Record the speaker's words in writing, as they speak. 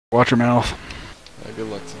Watch your mouth. Yeah, good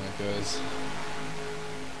luck tonight, guys.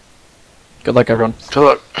 Good luck, everyone. Good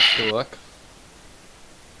luck. Good luck.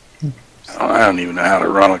 I don't even know how to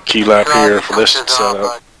run a key lap here for this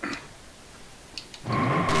setup.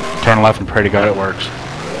 Turn left and pray to God it works.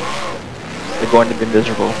 They're going to be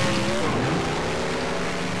miserable.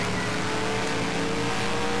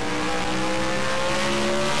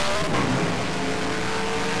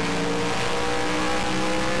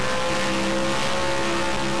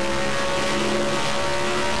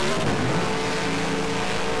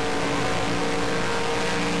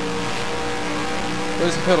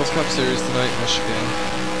 Blazin Pedals Cup Series tonight in Michigan.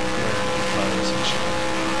 Michigan.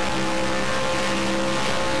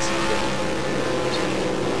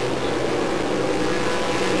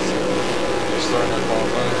 We're starting our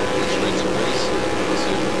qualifying, we'll go straight to race. We'll see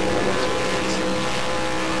if we can hold on to a race.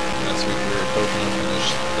 Last week we were Pocono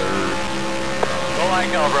finished third. Go like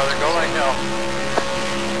hell, brother, go like hell.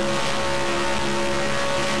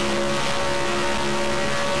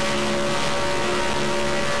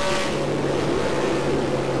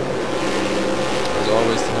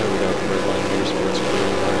 Always tonight we got the Red Line Motorsports crew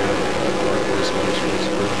in our area, Dark Horse Motorsports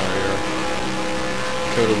crew in our area,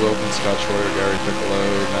 Dakota Wilkins, Scott Schroyer, Gary Piccolo,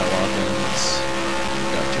 Matt Watkins,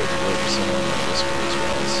 got Toby Roberson on this crew as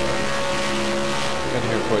well, so we're going to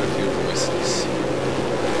hear quite a few voices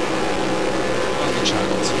on the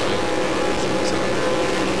channel tonight. So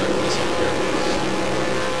back this up here.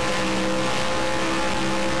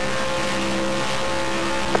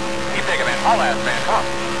 You take a man, all ass man, come on.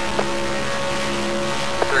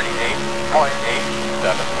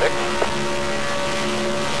 38.876.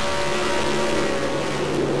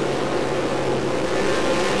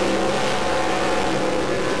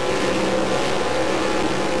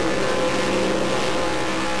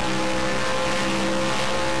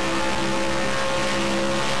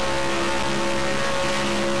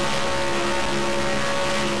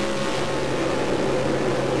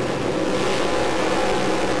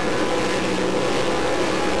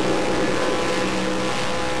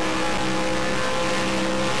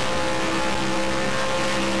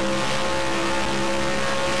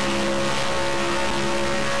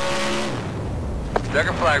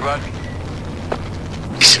 Checker flag, bud.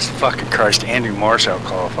 Jesus fucking Christ, Andrew Marsh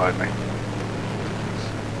out-qualified me.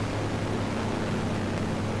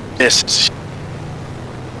 This is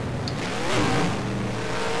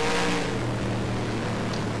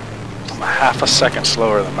I'm a half a second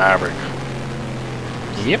slower than Maverick.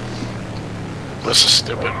 Yep. This is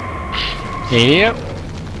stupid. Yep.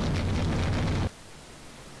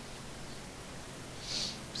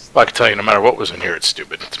 I can tell you, no matter what was in here, it's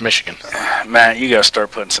stupid. It's Michigan. Matt, you gotta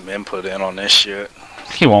start putting some input in on this shit.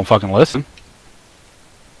 He won't fucking listen.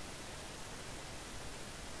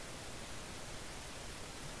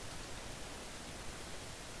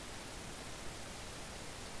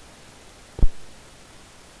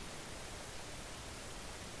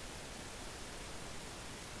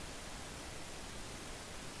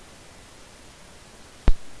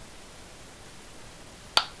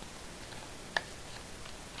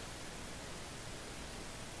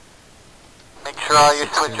 Make sure all your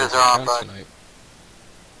switches are on, bud. Tonight.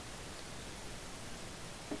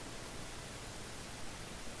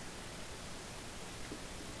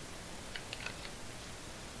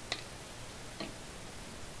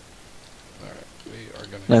 Alright, we are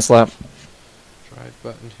gonna Nice lap. drive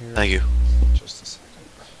button here. Thank you. Just a second.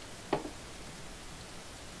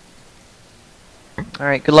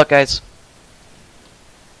 Alright, good luck, guys.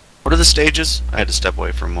 What are the stages? I had to step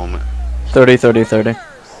away for a moment. 30, 30, 30.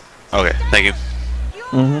 Okay, thank you.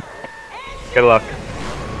 Mm-hmm. Good luck.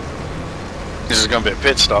 This is gonna be a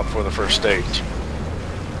pit stop for the first stage.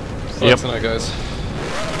 Good luck tonight, guys.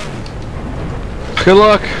 Good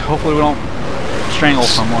luck. Hopefully we don't strangle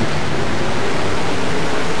someone.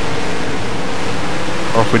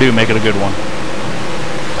 Or if we do, make it a good one.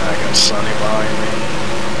 I got Sonny behind me.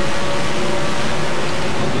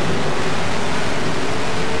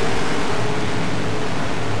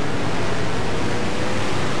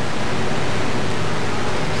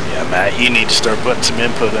 Yeah, Matt, you need to start putting some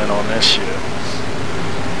input in on this shit.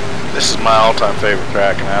 This is my all-time favorite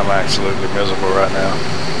track, and I'm absolutely miserable right now.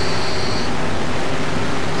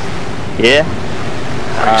 Yeah.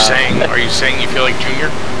 Are you saying you feel like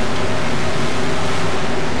Junior?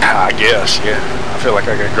 I guess, yeah. I feel like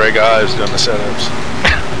I got gray eyes doing the setups.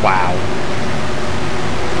 Wow.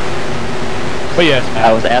 But yes,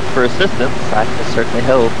 I was asked for assistance. I can certainly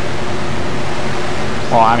help.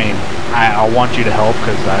 well, I mean, I want you to help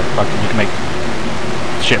because you can make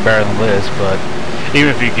shit better than this, but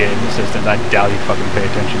even if you get an assistant, I doubt you fucking pay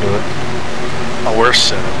attention to it. My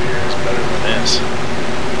worst setup here is better than this.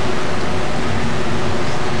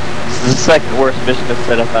 second worst Michigan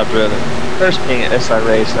setup I've driven. First being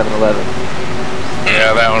SRA 711.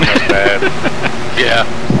 Yeah, that one was bad. Yeah.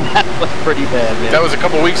 That was pretty bad, man. That was a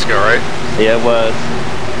couple weeks ago, right? Yeah, it was.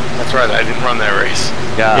 That's right, I didn't run that race.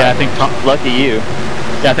 God. Yeah, I think Tom. Lucky you.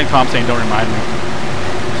 Yeah, I think Tom's saying don't remind me.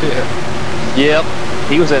 Yep.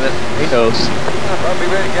 He was in it. He knows. I'll be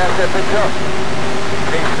ready to gas that bitch up.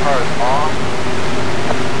 Safety car is off.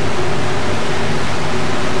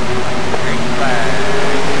 Green flag.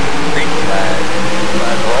 Green flag.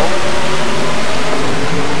 Flag roll.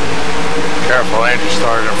 Careful, Andrew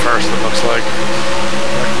started in first, it looks like.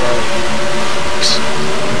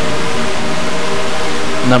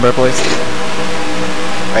 Number, please.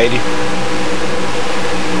 80.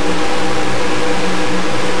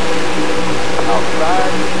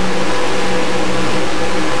 Outside.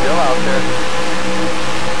 Still out there.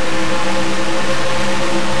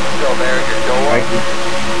 Still there at your door.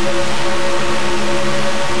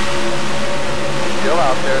 Still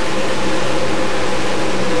out there.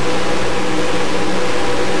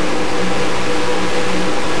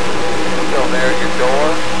 Still there at your door.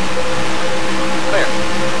 Clear.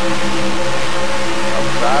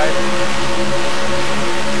 Outside.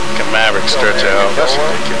 Can Maverick stretch out? That's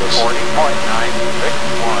ridiculous.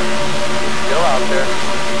 40.961. Still out there.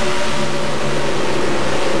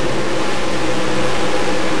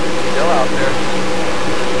 Still out there.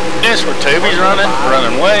 Yes, where Toby's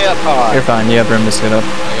running way up high. You're fine. You have room to sit up. I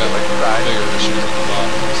got bigger issues at the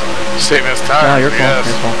bottom. Sorry. Saving his No, time. you're cool. Yes.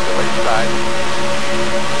 You're cool. Still inside.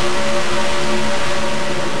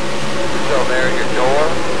 Still there at your door.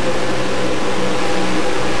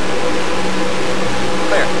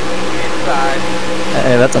 Clear. Inside.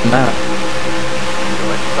 Hey, that's a map.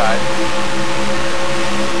 Still inside.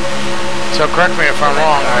 So correct me if I'm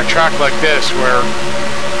wrong, on a track like this where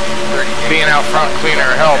 38. being out front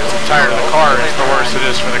cleaner helps the tire of the car is the worse it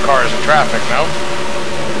is for the cars in traffic, no?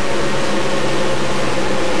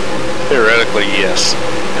 Theoretically, yes.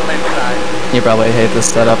 Still inside. You probably hate this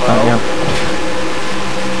setup, don't you?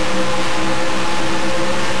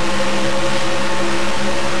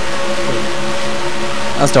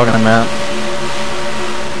 I was talking to Matt.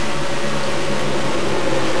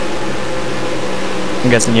 I'm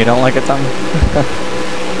guessing you don't like it, Tom? Tight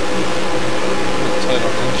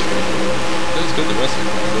on entry. It was good the rest of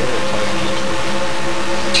the time. They were tight on entry.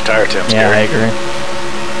 Your tire temp's Yeah, I scary. agree.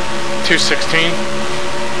 216.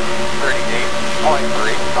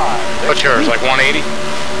 38.35. What's yours, like 180?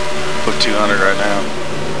 Put 200 right now.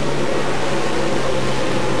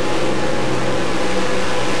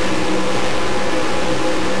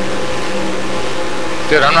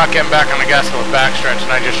 Dude, I'm not getting back on the gas with backstretch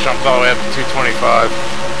and I just jumped all the way up to 225.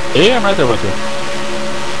 Yeah, I'm right there with you.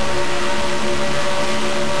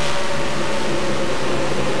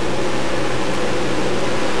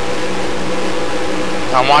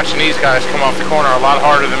 I'm watching these guys come off the corner a lot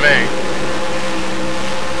harder than me.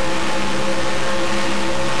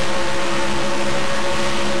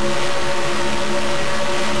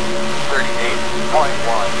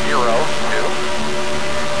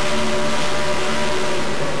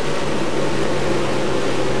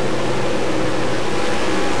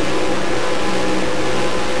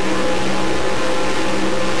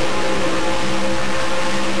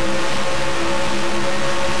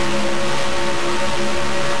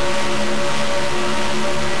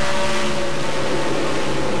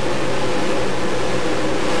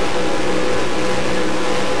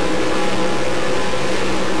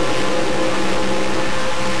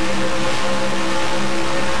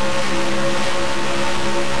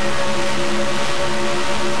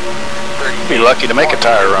 Be lucky to make a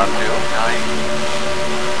tire run.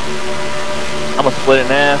 I'm gonna split it in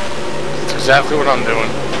half. That's exactly what I'm doing.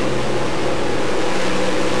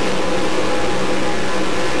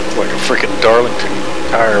 It's like a freaking Darlington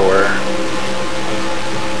tire wear.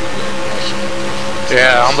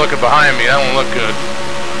 Yeah, I'm looking behind me. That won't look good.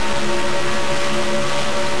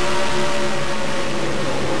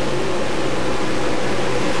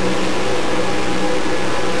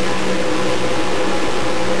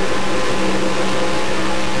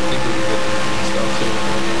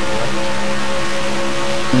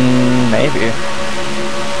 Maybe.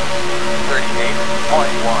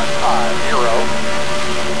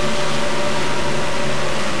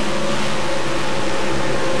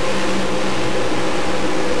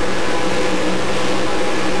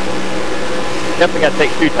 Definitely gotta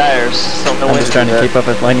take 2 tires, so no I'm just trying to keep up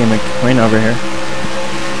with Lightning McQueen over here.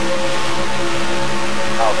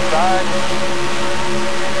 Outside.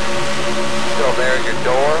 Still there at your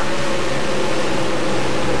door.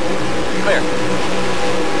 Clear.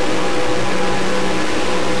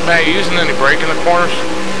 Matt, you using any brake in the corners?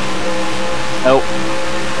 Nope.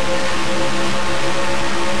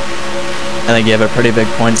 I think you have a pretty big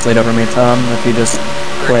points lead over me, Tom, if you just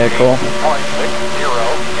play it cool.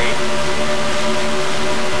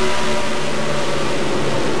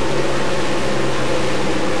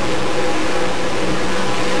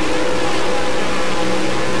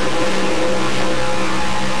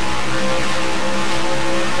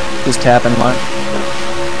 Just tapping one.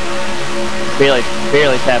 Barely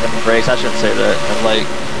tapping the brakes. I shouldn't say that. I'm like,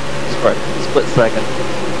 split second.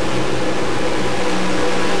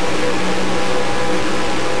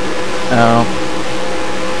 Oh.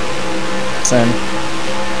 Same.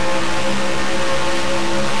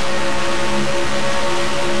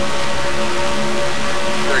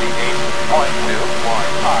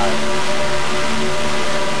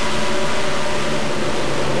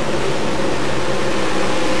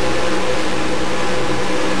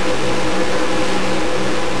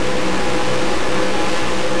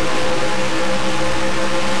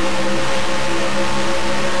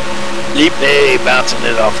 Deep A, bouncing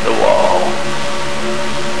it off the wall.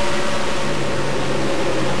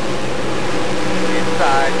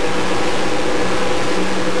 Inside.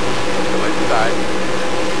 Still inside.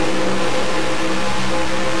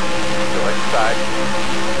 Still inside.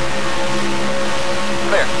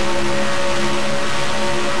 Clear.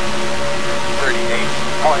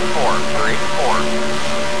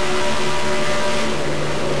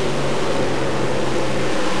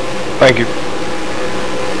 38.434. Thank you.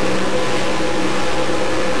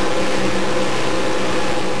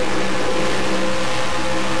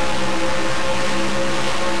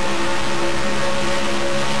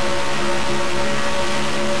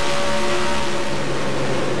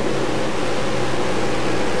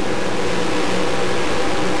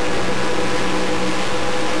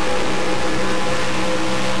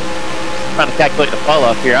 Trying to calculate the fall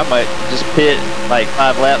off here. I might just pit like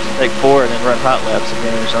 5 laps and take 4 and then run hot laps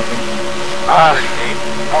again or something.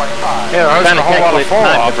 38.5. Yeah, there's a whole lot of fall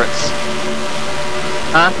off. Difference.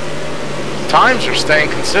 Huh? Times are staying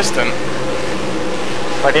consistent.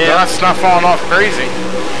 Like, Yeah. that's not falling off crazy.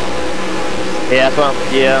 Yeah, that's what I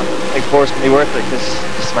think 4's gonna be worth it because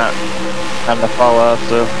it's not having to fall off,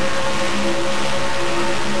 so.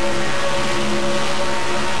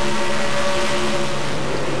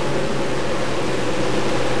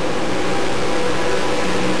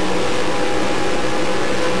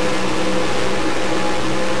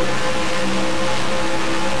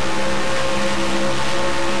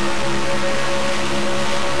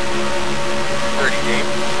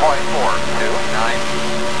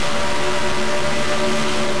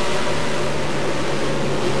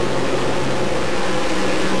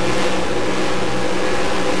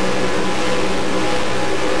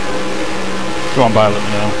 Go on by, let me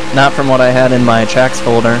know. Not from what I had in my tracks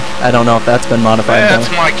folder. I don't know if that's been modified That's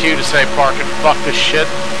though. my cue to say park and fuck this shit.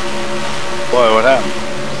 Boy, what happened?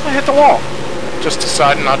 I hit the wall. Just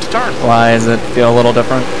decided not to turn. Why does it feel a little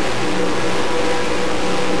different?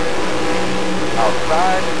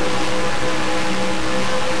 Outside.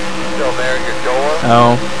 Still there at your door.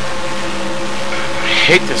 Oh. I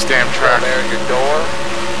hate this damn Still track. there at your door.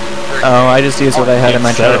 Oh, I just used what I had in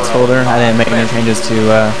my tracks folder. I didn't make any changes to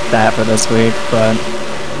that for this week, but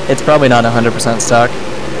it's probably not 100% stuck.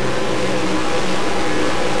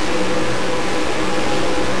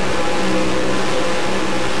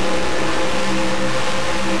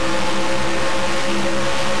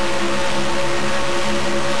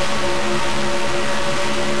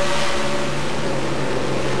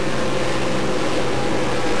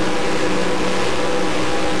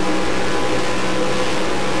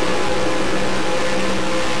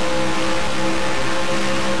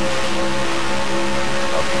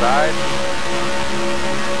 Outside.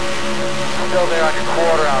 Still there on your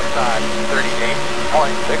quarter outside.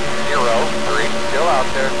 38.603. Still out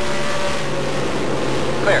there.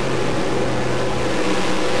 Clear.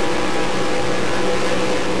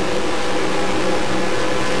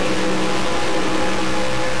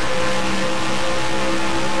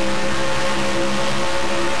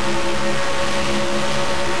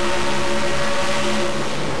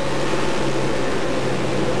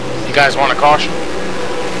 You guys want a caution?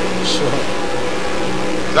 Sure.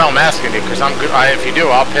 No, I'm asking you because I'm good. If you do,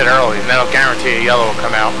 I'll pit early, and then I'll guarantee a yellow will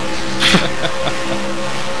come out.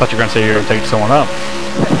 Thought you were gonna say you're gonna take someone up.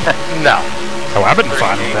 No. Oh, I've been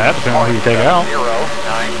fine with that, depending on who you take out. 09.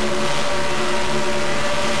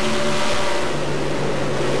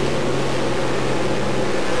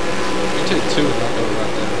 You take 2 and I'll go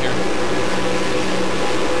right down here.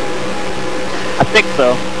 I think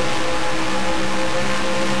so.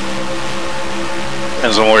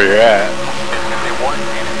 Depends on where you're at. It's going to be 1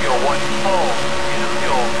 fuel, 1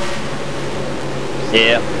 fuel.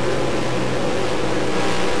 Yeah.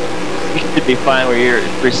 You should be fine where you're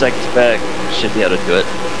 3 seconds back. Should be able to do it.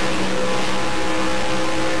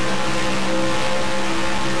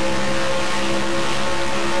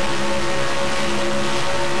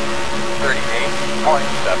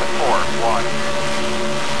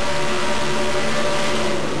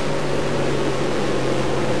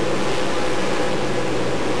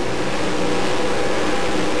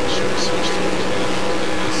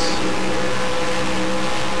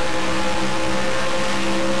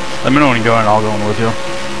 Let me know when you go and I'll go in with you.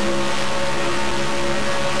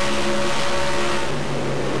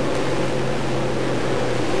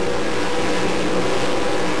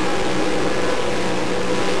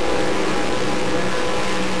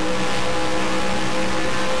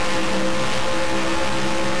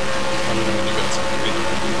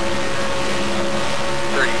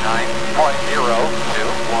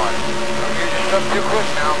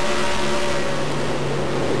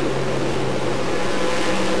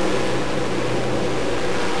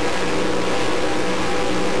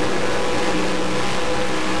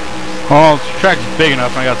 Well, the track's big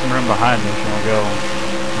enough and I got some room behind me if you want to go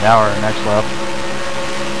now or next lap.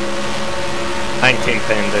 19th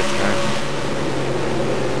in this time.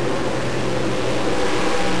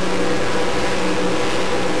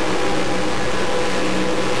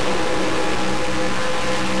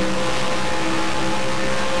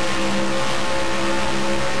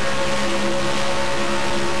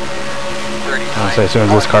 I'll say as soon as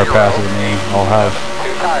this car passes me, I'll have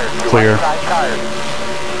clear.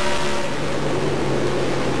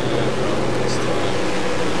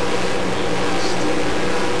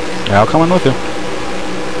 Yeah, I'll come in with you.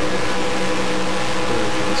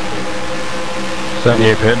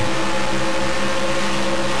 78 pit.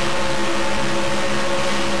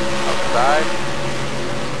 Outside.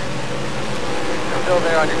 Still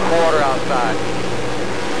there on your quarter outside.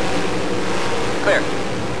 Clear.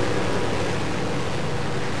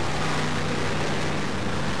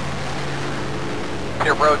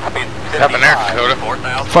 Your road speed 55. Happened there, Dakota?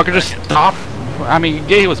 Fucker, just stop. I mean,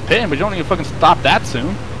 yeah, he was pitting, but you don't need to fucking stop that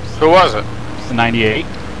soon. Who was it? The 98.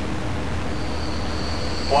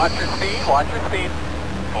 Watch your speed, watch your speed.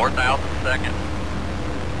 4,000 seconds.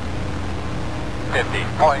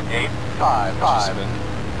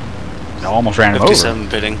 50.855. I almost ran him 57 over.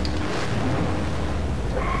 pitting.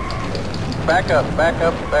 Back up, back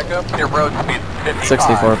up, back up. Your road speed 55.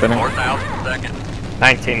 64 pitting. 4,000 seconds.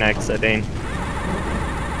 19 exiting.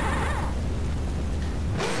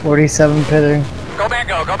 47 pitting. Go man,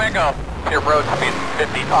 go, go man, go. Your road speed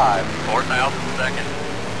 55. 4,000 seconds.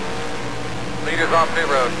 Leaders on pit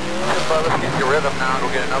road. Let's get your rhythm now and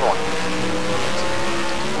we'll get another one.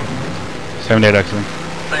 78 exiting.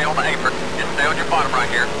 Stay on the apron. Just stay on your bottom right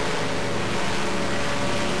here.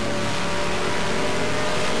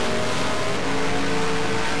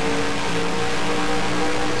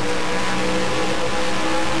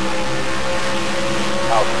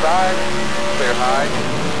 Outside. Clear high.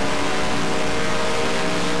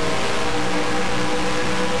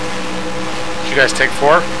 Did you guys take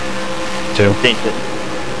 4? 2. At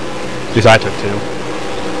least I took 2.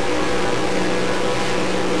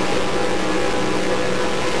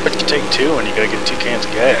 But you take 2 and you gotta get 2 cans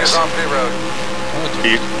of gas. On pit road.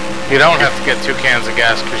 You don't have to get 2 cans of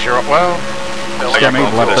gas because you're, well, I got made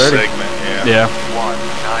left 30. Segment, Yeah.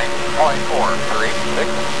 19.436.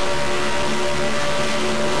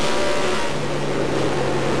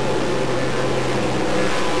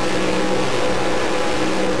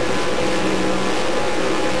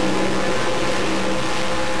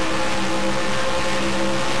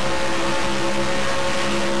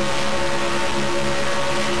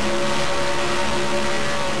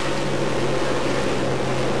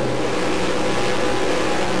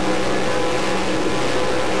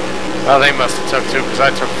 oh, they must have took 2 because I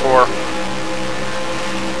took 4.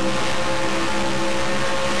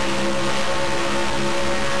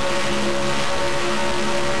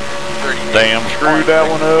 Damn, screwed that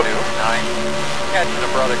one up. 9. Catching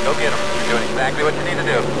them, brother. Go get them. You're doing exactly what you need to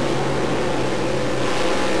do.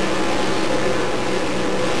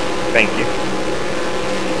 Thank you.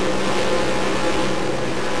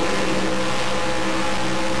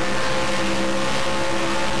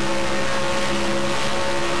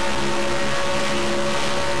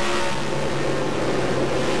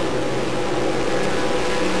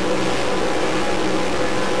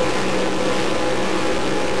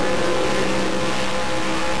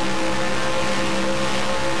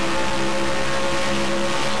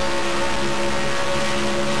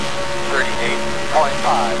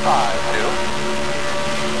 .552.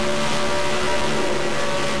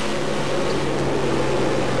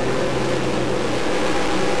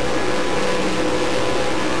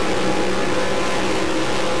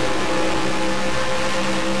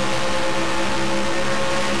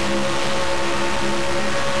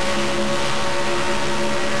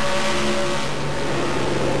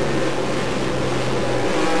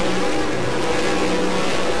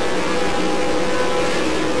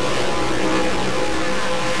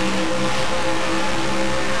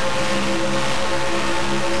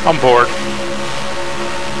 I'm bored.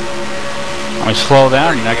 I mean, slow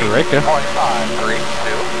down and I can rake you. 0.532.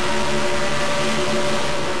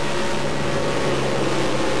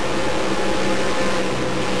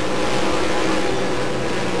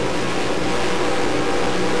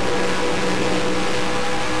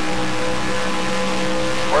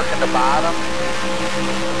 Working the bottom.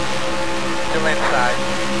 Two inside.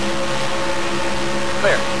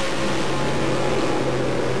 Clear.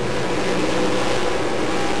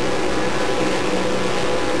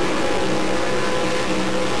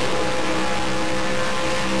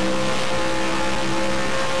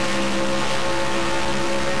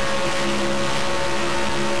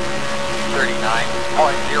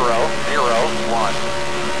 .001.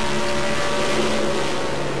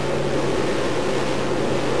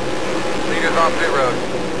 Leaders on pit road.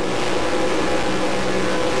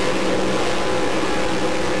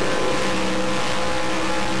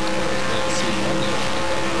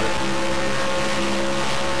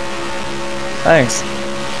 Thanks.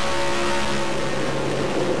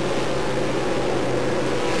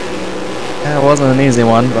 Yeah, it wasn't an easy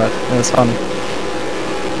one, but it was fun.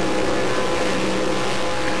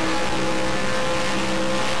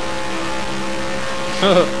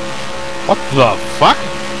 What the fuck?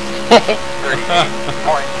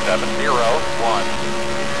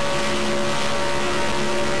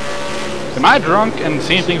 38.701. Am I drunk and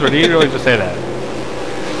seeing things, or do you really just say that?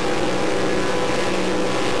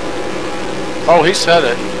 Oh, he said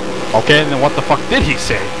it. Okay, then what the fuck did he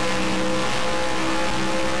say?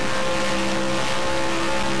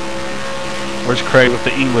 Where's Craig with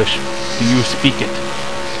the English? Do you speak it?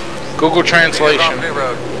 Google Leaders on Translation. pit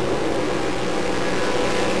road.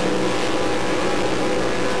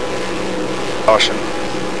 Caution.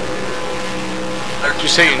 Did you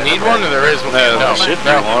say you need one or there is one? There should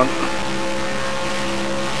be one.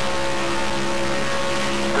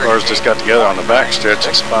 Cars just got together on the back stretch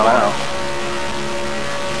and spun out.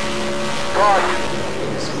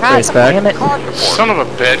 Race back. Son of a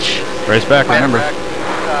bitch. Race back, remember.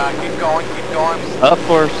 Keep going, keep going. Of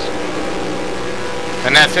course.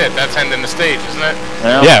 And that's it. That's ending the stage, isn't it?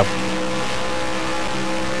 Well, Yeah.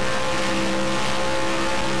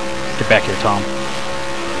 Get back here, Tom. I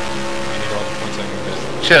need all the points I can get.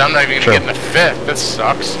 Shit, I'm not even Sure. gonna get in the fifth. This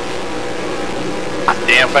sucks.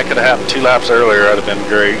 Damn, if I could have had 2 laps earlier, I'd have been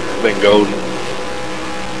great. Been golden.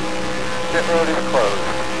 Pit road is closed.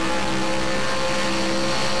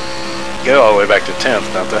 Go all the way back to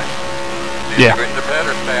 10th, don't they? Yeah. Get in the pit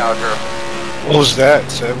or stay out here. What was that,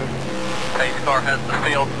 Seven? Pace car has the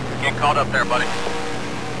field. Get caught up there, buddy.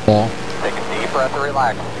 Take a deep breath and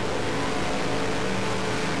relax.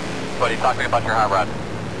 Buddy, talk to me about your hot rod.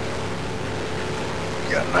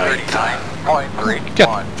 Got 9. 39.313. Get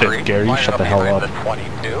fifth, Gary. You shut the hell up.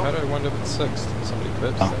 22. How did I wind up in 6th? Somebody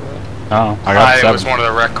quit? Oh. Is that right? Oh, I got It was 7. one of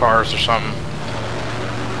the wreck cars or something.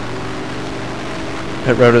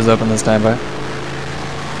 Pit road is open this time, but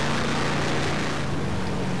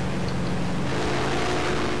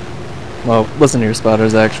well, listen to your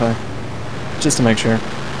spotters actually, just to make sure.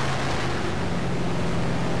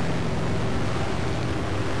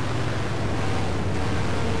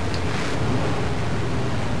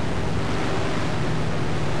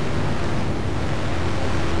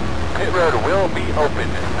 Pit road will be open.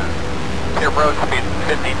 Pit road speed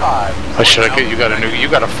 55. I should have. You got a new. You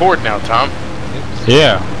got a Ford now, Tom.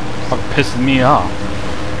 Yeah. Fuck pissing me off.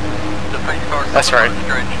 The pace car That's right.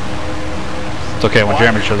 It's okay, when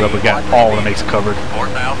Jeremy shows up, we got all the makes covered.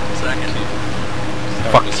 4,000 seconds.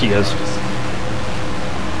 Fuck Kias.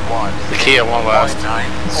 The Kia won't last.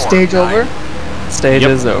 Stage over? Stage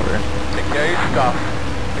is over. Engage, stop.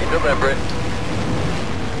 Be deliberate.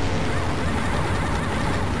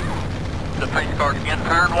 The pace car again,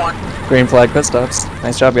 turn 1. Green flag pit stops.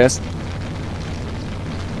 Nice job, guys.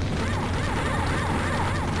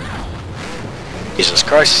 Jesus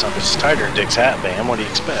Christ, something's tighter than Dick's hat band. What do you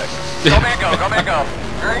expect? Go man, go, go man, go.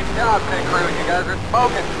 Great job, pit crew. You guys are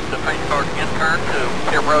smoking. The pace car again, turn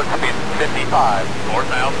 2. Pit road speed 55.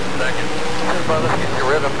 4,000 seconds. Here, bud, let's get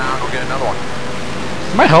your rhythm now and we'll get another one.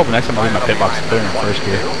 It might help next time I leave my pit box clear in first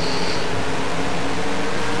gear.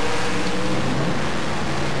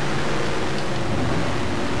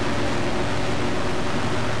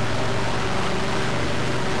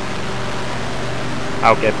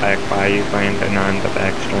 I'll get back by you, Brandon, on the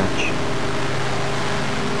backstretch.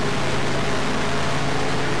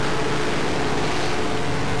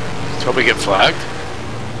 So we get flagged?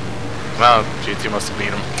 Well, GT must have beat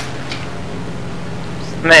him.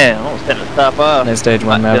 Man, I almost had to stop off. Nice stage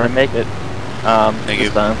one, I Maverick. didn't make it. Thank this you.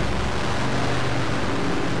 time.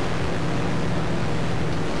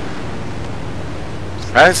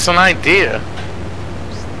 That's an idea.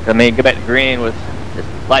 I mean, go back to green with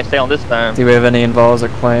life stay on this time. Do we have any involves or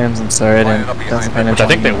claims? I'm sorry, I didn't. Which I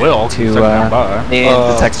think they will. To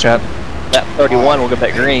the text chat. That 31 will go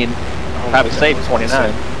back green. Probably safe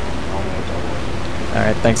 29. All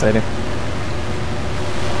right, thanks, I do.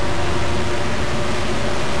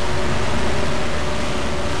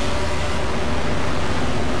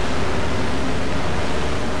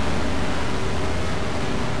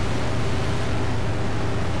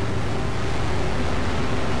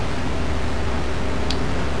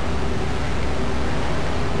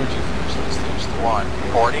 Where'd you finish that stage?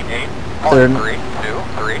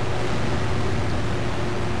 1:48.323.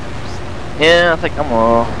 Yeah, I think I'm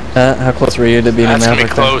all. How close were you to beating That's gonna be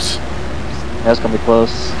Maverick? close. That's gonna be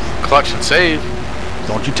close. Clutch and save.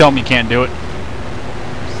 Don't you tell me you can't do it.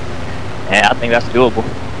 Yeah, I think that's doable.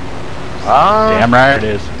 Damn right it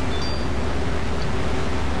is.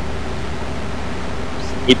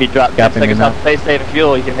 If you drop 10 seconds off the pace saving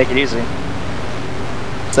fuel, you can make it easy.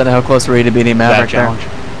 So how close were you to beating Maverick there? Challenge.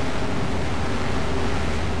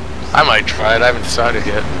 I might try it. I haven't decided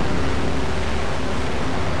yet.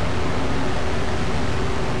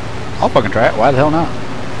 I'll fucking try it. Why the hell not?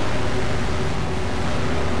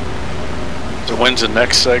 So when's the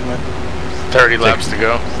next segment? 30 laps to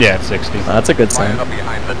go. Yeah, it's 60. That's a good sign. Up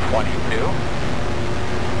behind the 22.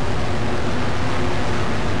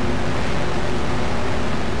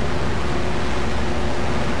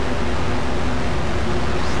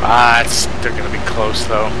 They're gonna be close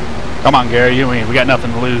though. Come on, Gary. We got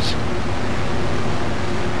nothing to lose.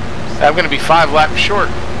 I'm gonna be 5 laps short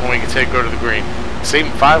when we go to the green.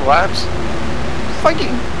 Saving 5 laps?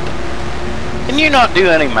 Can you not do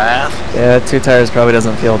any math? Yeah, 2 tires probably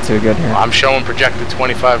doesn't feel too good here. I'm showing projected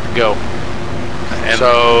 25 to go. And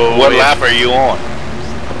so what lap are you on?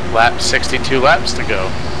 Lap 62 laps to go.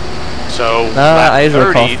 So I lap usually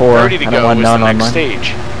 30, call 4. 30 to go is the next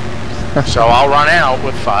stage. So I'll run out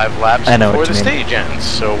with 5 laps before the stage ends.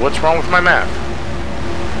 So what's wrong with my math?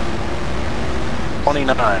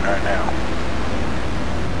 29 right now.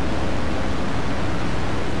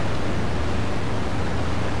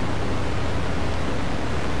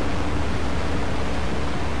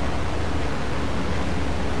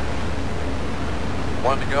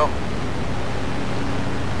 One to go.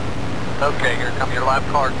 Okay, here come your lap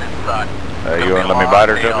cards inside. You want to let me bite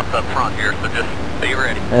her, Chaos up front here, so just be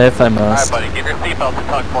ready. If I must. Alright, buddy, give your seatbelt a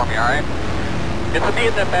tug for me, alright? Get the beat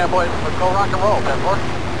in them bad boys. Let's go rock and roll, 10 4.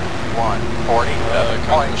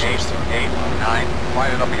 1:47.889.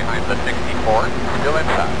 Winding up behind the 64. Still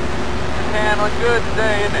inside. Man, look good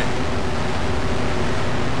today, isn't it?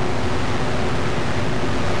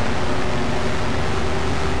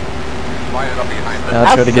 Winding up behind the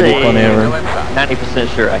I'll try to give you plenty of room. 90%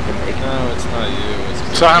 sure I can make it. No, it's not you.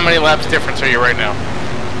 So how many laps difference are you right now?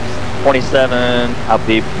 27. I'll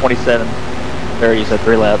be 27. 30. So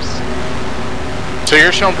 3 laps. So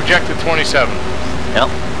you're showing projected 27. Yep.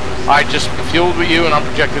 I just fueled with you and I'm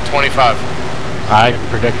projected 25. I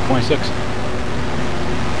predicted 26.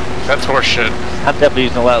 That's horseshit. I'm definitely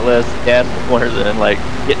using a lot less gas before than like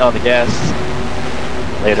getting on the gas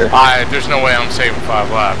later. There's no way I'm saving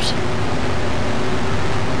 5 laps.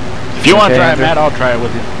 If you want to try it, Matt, I'll try it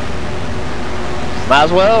with you. Might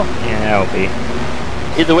as well. Yeah, I'll be.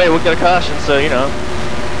 Either way, we'll get a caution, so you know.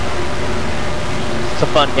 It's a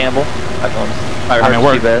fun gamble. I mean,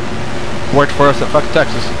 worked for us at fucking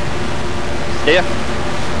Texas. Yeah.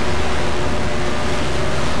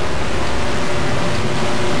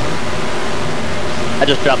 I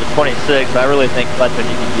just dropped to 26, but I really think Blazin,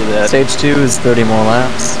 you can do that. Stage 2 is 30 more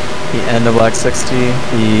laps. The end of Black 60,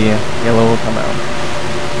 the yellow will come out.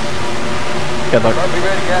 Good luck. Be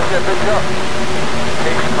ready, guys. Get this up.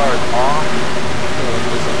 Station cars off.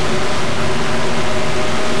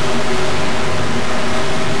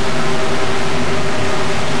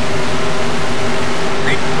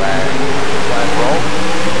 Flag roll.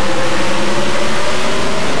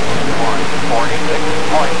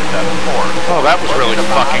 1:46.74. Oh, that was really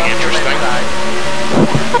fucking interesting.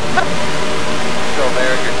 Go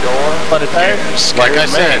there, your door. But it's there. Like I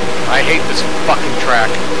said, I hate this fucking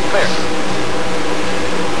track. Clear.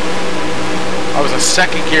 I was in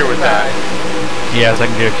second gear with that. Yeah,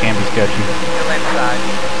 second gear can be sketchy. Still inside.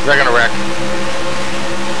 They're gonna wreck.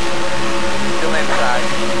 Still inside.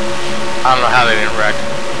 I don't know how they didn't wreck.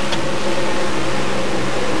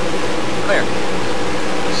 Clear.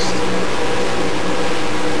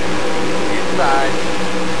 Inside.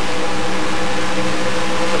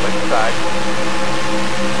 Still inside.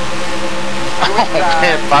 Oh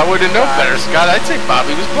man, if I would have known better, Scott, I'd say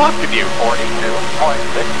Bobby was blocking you. 42.670.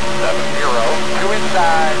 Two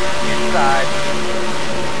inside. Inside.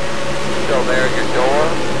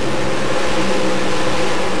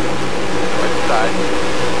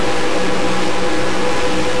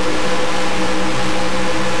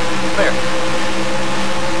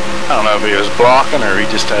 blocking, or he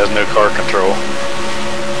just has no car control? A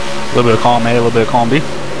little bit of column A, a little bit of column B.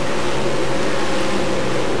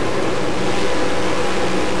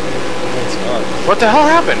 What the hell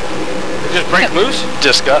happened? It just break loose?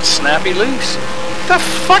 Just got snappy loose. The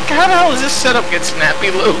fuck? How the hell does this setup get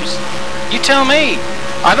snappy loose? You tell me.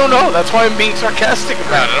 I don't know. That's why I'm being sarcastic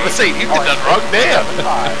about it. I'm gonna say you did that wrong. Damn.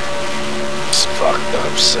 It's fucked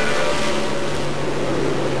up setup.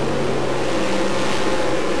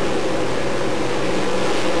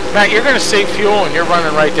 Matt, you're gonna save fuel and you're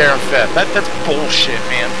running right there in fifth. That's bullshit,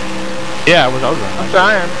 man. Yeah, I was running. I'm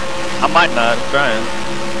trying. I might not. I'm trying.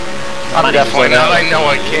 I'm definitely not. I know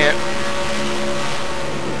I can't.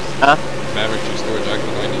 Huh? Maverick just storage jack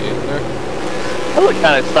the 98 in there. That looked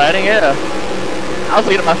kind of exciting, yeah. I was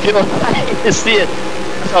looking at my fuel. I didn't see it.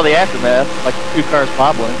 I saw the aftermath, like 2 cars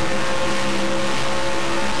wobbling.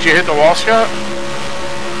 Did you hit the wall, Scott?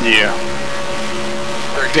 Yeah.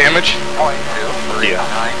 Damage? 0.239. Yeah.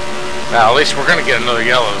 Now, at least we're gonna get another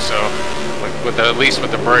yellow, so with the, at least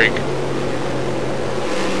with the brake.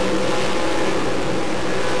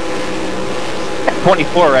 At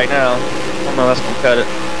 24 right now. I don't know if that's gonna cut it.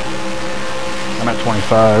 I'm at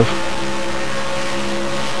 25.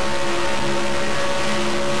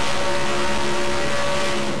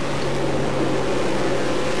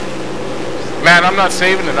 Man, I'm not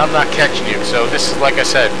saving and I'm not catching you, so this is, like I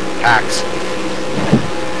said, hacks.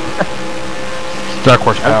 Dark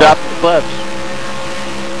horse I'm power. dropping the clutch.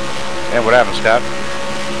 And what happened, Scott?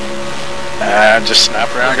 Just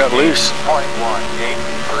snapped around and got loose.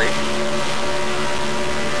 0.183.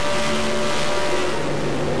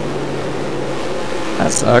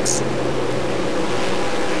 That sucks.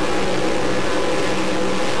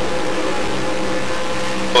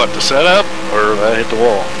 What, the setup, or that hit the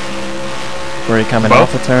wall? Were you coming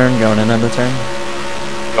Both? off the turn, going in on the turn?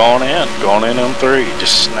 Going in on 3,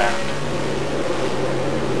 just snapped.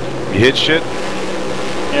 You hit shit?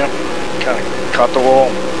 Yep, kind of caught the wall.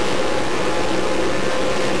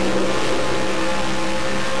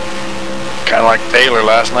 Kind of like Taylor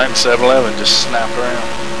last night in 7-Eleven, just snapped around.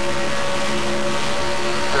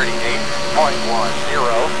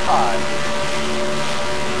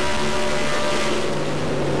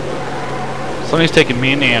 38.105. Sonny's taking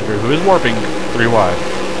me and Andrew, who is warping 3 wide.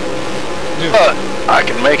 But I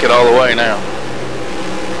can make it all the way now.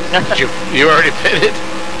 You already pitted?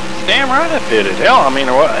 Damn right I pitted. Hell, I mean,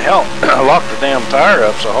 what? Hell, I locked the damn tire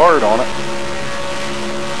up so hard on it.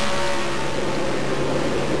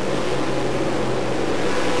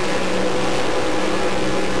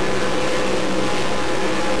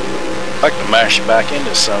 I like to mash it back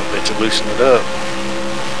into something to loosen it up.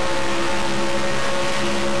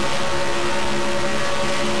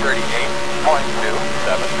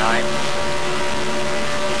 38.279.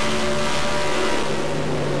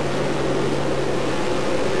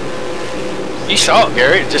 You saw it,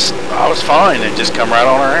 Gary. I was fine. It just come right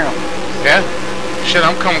on around. Yeah? Shit,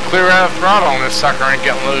 I'm coming clear out of throttle and this sucker ain't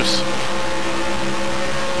getting loose.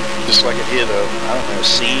 Just like it hit a, I don't know, a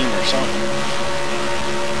seam or something.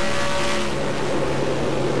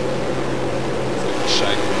 It's like a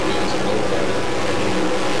shaggy wheels low rider.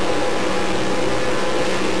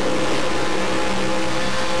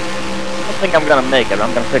 I don't think I'm gonna make it.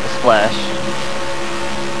 I'm gonna take a splash.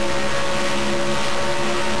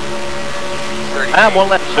 I'm 1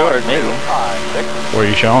 lap short, maybe. Where are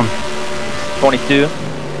you showing? 22.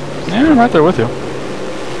 Yeah, I'm right there with you.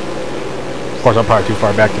 Of course, I'm probably too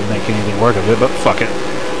far back to make anything work of it, but fuck it.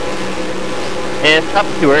 Yeah, it's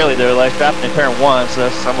dropping too early there, like dropping in turn 1, so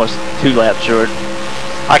that's almost 2 laps short.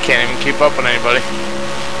 I can't even keep up with anybody.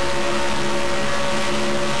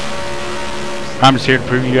 I'm just here to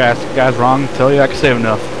prove you guys wrong, tell you I can save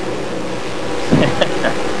enough.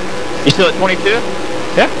 You still at 22?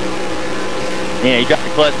 Yeah. Yeah, you dropped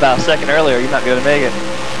your clutch about a second earlier, you might be able to make it.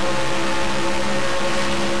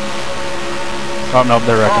 Oh, no,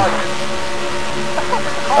 they're wrecking.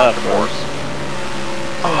 Of course.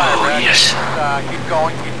 Oh, yes. Keep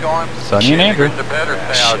going, keep going. Sonny and Andrew. The better Yeah,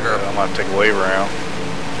 stay out shit, here. I'm going to take a wave around.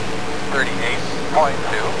 38.297.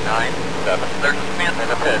 There's a spin in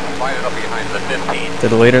the pit. Line it up behind the 15. Did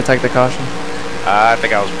the leader take the caution? I think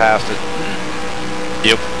I was past it.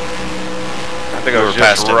 Yep. I think I was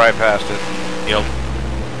just right past it. Yep.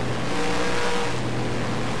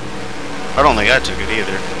 I don't think I took it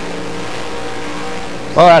either.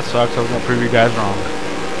 Well, that sucks. I was gonna prove you guys wrong.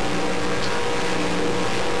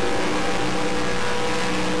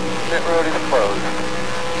 Pit road is closed.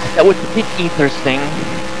 That was the pit ether thing.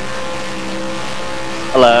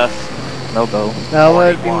 Alas, no go. That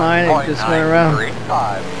would be mine, it just went around.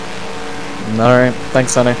 41.935. Alright,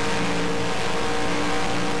 thanks, Sonny.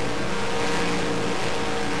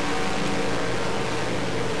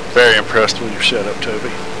 very impressed with your setup,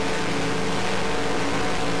 Toby.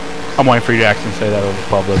 I'm waiting for you to actually say that over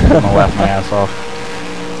public. I'm gonna laugh my ass off.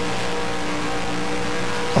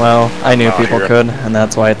 Well, I knew people could, and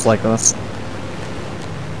that's why it's like this.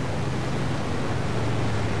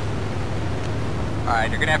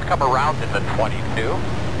 Alright, you're gonna have to come around in the 22.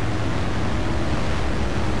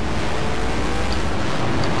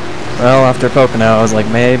 Well, after Pocono, I was like,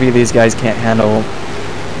 maybe these guys can't handle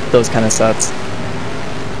those kind of sets.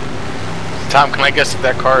 Tom, can I guess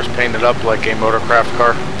that car is painted up like a motorcraft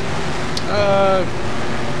car?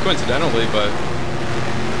 Coincidentally, but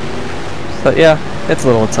yeah, it's a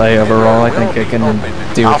little tight overall. I think it can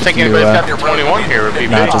do I don't think anybody's got the 21 here would be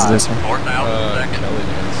matches this one. Kelly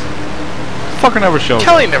does. Fucker never shows.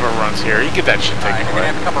 Kelly never runs here. You get that shit taken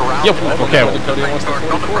away. Yep. Okay. Cody wants the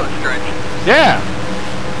 44. Yeah.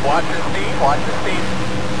 Watch your speed, watch your speed.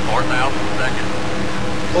 4,000 seconds.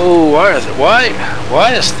 Oh,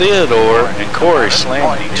 why is Theodore and Corey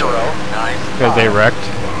slammed each other? Because they wrecked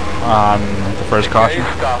on the first caution.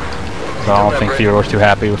 So I don't think Theodore's too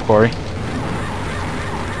happy with Corey.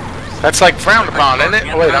 That's like frowned upon, isn't it?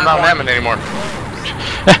 Oh, wait, I'm not Hammond anymore.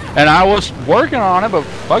 And I was working on it, but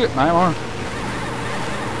fuck it, not anymore.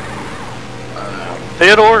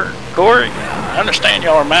 Theodore, Corey, I understand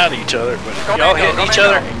y'all are mad at each other, but if y'all hitting each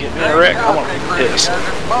other and getting in a wreck, I'm gonna be pissed.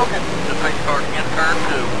 The big car in turn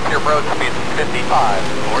 2. Your road speed 55.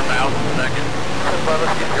 4,000 seconds.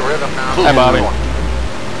 Let's get your rhythm now. Hi, Bobby.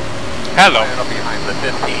 Hello. Behind the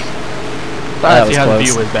 15. Let's see how the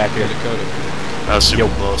view is back here. That was super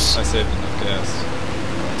close. I saved enough gas.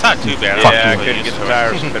 It's not too bad. Yeah, I couldn't get the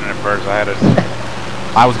tires spinning at first. I had to.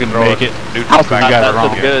 I was gonna make it. You guys are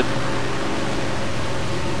wrong. Good.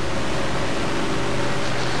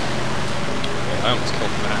 I almost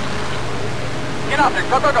killed Matt. Get out there,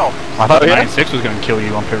 go, go, go. I thought the 96 was gonna kill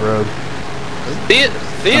you on pit road.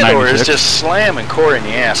 Theodore is just slamming Corey in the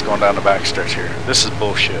ass going down the backstretch here. This is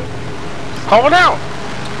bullshit. Call it out.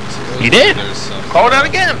 He did. Call it out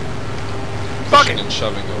again. Fuck it.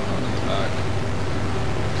 Shoving going on in the back.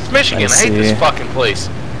 It's Michigan. I hate this fucking place.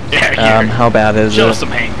 Yeah, how bad is show it? us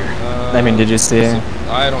some anger. I mean, did you see it?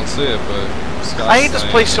 I don't see it, but Scott's I hate this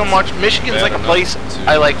saying place so it's much. Michigan's like a bad place enough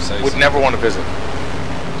I to like say would something. never want to visit.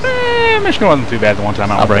 Michigan wasn't too bad the one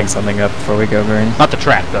time I I'll went bring there. something up before we go green. Not the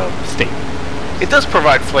track though, the state. It does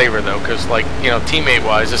provide flavor though, because like, you know, teammate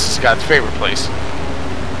wise, this is Scott's favorite place.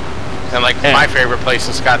 And like my favorite place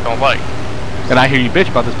and Scott don't like. And I hear you bitch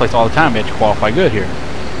about this place all the time, but you qualify good here.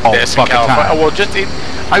 All This the in fucking California. time.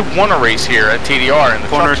 Well, I won a race here at TDR in the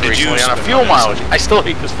Corner, trucks did you recently on a spin fuel on mileage. this? I still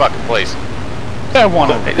hate this fucking place. Yeah, I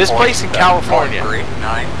won it. Hey, this place in California,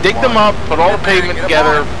 dig them up, put all the pavement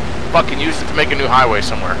together, fucking use it to make a new highway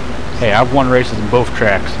somewhere. Hey, I've won races in both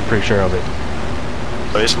tracks, I'm pretty sure of it.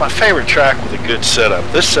 But it's my favorite track with a good setup.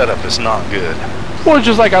 This setup is not good. Well, it's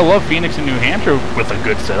just like I love Phoenix and New Hampshire with a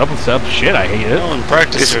good setup. The setup, shit, I hate it. Well, in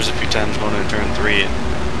practice, there's a few times going into turn 3, it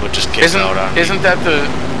would just kick out on me.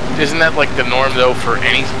 Isn't that like the norm though for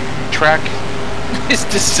any track? Is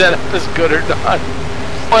this setup as good or not?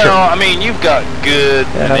 Well, I mean, you've got good,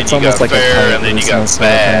 Yeah, and then it's you got almost like a fair, tight and then you got looseness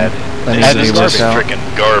bad. that And needs to this be is worked out. freaking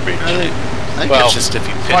garbage. I think Well, it's just if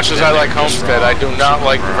you as much as I like Homestead, I do not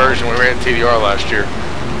like the version we ran at TDR last year.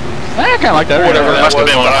 I kind of like that. Whatever that must have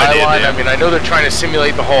was been on what I did, Highline. yeah. I mean, I know they're trying to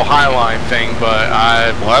simulate the whole Highline thing, but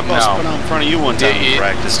I must have been out in front of you one time in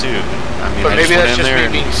practice too. I mean, But I maybe that's just went in just there me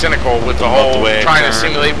and being cynical with the loved whole the way I trying to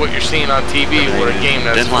turned. simulate what you're seeing on TV with a game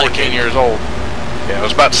that's Didn't like 14 it. years old. Yeah, it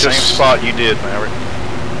was about the same spot you did, Maverick.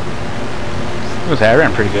 I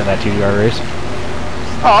ran pretty good in that TDR race.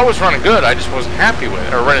 Oh, I was running good. I just wasn't happy with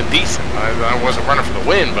it, or running decent. I wasn't running for the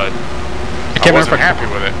win, but I wasn't happy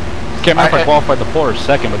with it. I can't remember if I qualified the 4 or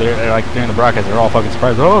second, but they're like during the broadcast, they're all fucking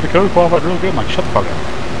surprised. Oh, Dakota qualified real good. I'm like, shut the fuck up.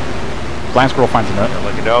 Blind squirrel finds a nut.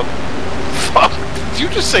 Like a dog. Fuck. Did you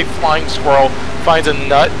just say flying squirrel finds a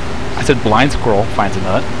nut? I said blind squirrel finds a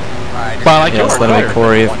nut. But I like Yeah, it's literally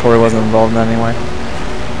Corey if Corey wasn't involved in that anyway.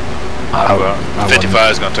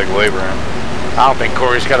 55 is going to take away from him. I don't think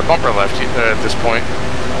Corey's got a bumper left at this point.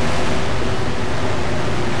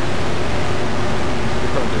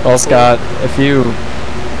 Well, Scott, if you...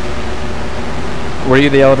 Were you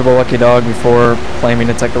the eligible lucky dog before claiming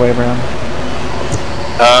to take the waiver on?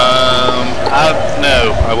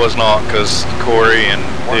 No, I was not, because Corey and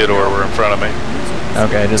Theodore were in front of me.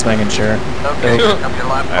 Okay, just making sure. Okay,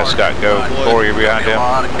 I Scott, go. Corey, you're behind him. A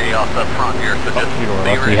lot of chaos up front here, so just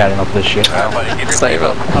He had enough of this shit. Save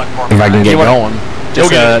it. If I can get going.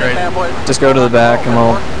 Just go to the back and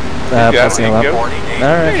we'll pass him up.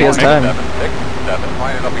 Alright, he has time.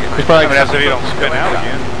 He's probably That's if you don't spin out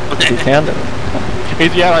again. He can do it. He's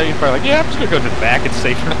probably like, yeah, I'm just gonna go to the back. It's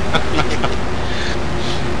safer.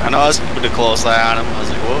 I know I was keeping a close eye on him. I was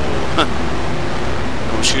like, whoa.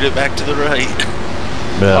 Don't shoot it back to the right.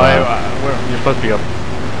 You're supposed to be up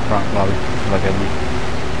front, Bobby. Look at me.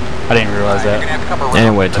 I didn't realize that.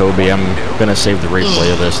 Anyway, Toby, I'm gonna save the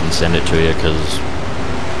replay of this and send it to you because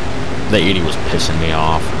the 80 was pissing me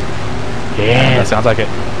off. Yeah, that sounds like it.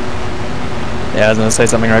 Yeah, I was gonna say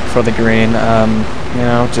something right before the green. You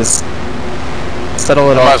know, just settle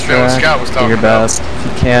it off track. Do your best. If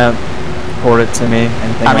you can't, report it to me.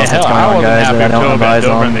 Anything else that's going on, guys, that I don't advise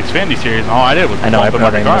on. In the Xfinity series, all I did was I know I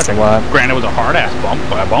probably missed a lot. Granted, it was a hard ass bump,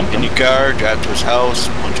 but I bumped him. In your car, drive to his house,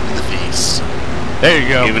 punch him in the face. There you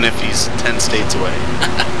go. Even if he's 10 states away.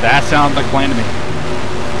 That sounds like a plan to me.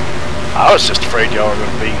 I was just afraid y'all were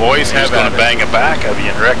going to be. Boys have going to bang a back of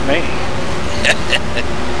you and wreck me.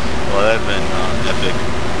 Well, that'd been epic.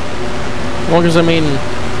 Well, because I mean,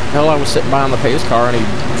 hell, I was sitting behind the pace car and he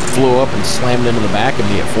flew up and slammed into the back of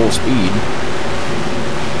me at full speed.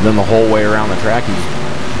 Then the whole way around the track, he's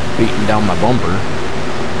beating down my bumper.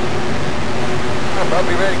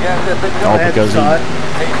 All because he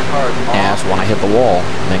asked when I hit the wall,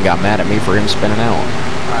 and then got mad at me for him spinning out.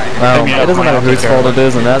 Well, it doesn't matter whose fault it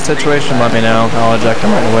is in that situation. Let me know. I'll eject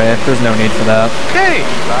him right away. There's no need for that. Okay,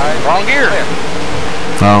 wrong gear.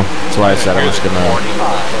 Oh, that's why I said I was gonna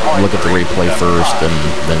look at the replay first and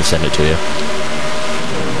then send it to you.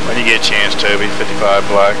 When you get a chance, Toby, 55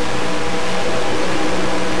 black.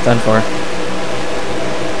 10-4.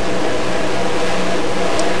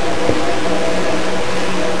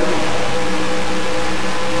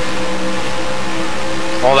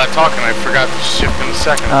 All that talking, I forgot to shift in a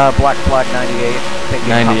second. Black flag 98. Thank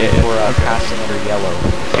you 98. For passing under yellow.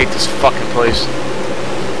 Hate this fucking place.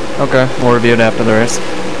 Okay, we'll review it after the race.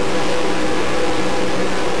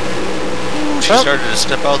 She started to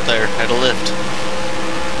step out there, had a lift.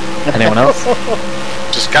 Anyone else?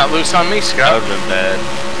 Just got loose on me, Scott. That would have been bad.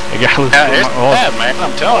 It got loose. It's bad, man.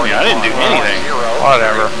 I'm telling you, I didn't do anything.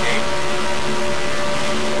 Whatever.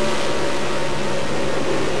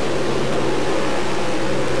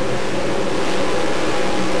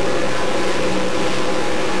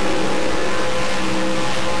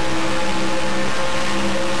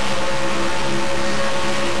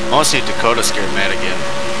 I want to see if Dakota scared Matt again.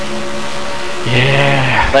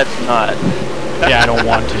 Yeah. Let's not. Yeah, I don't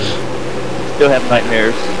want to. Still have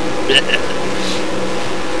nightmares.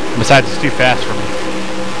 Besides, it's too fast for me.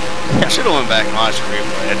 I should have went back and watched the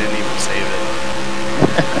replay. I didn't even save it.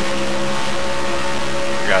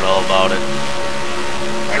 Forgot all about it.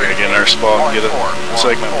 I gotta get in our spot and get a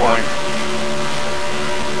segment point.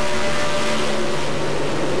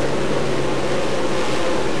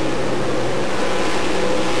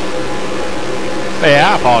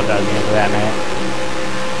 Yeah, I apologize again for that, man.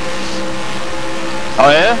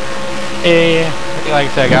 Oh, yeah? Yeah. Like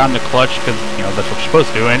I said, I got on the clutch because, you know, that's what you're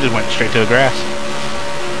supposed to do, and it just went straight to the grass.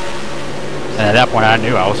 And at that point, I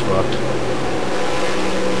knew I was fucked.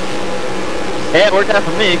 Yeah, it worked out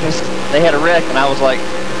for me because they had a wreck, and I was like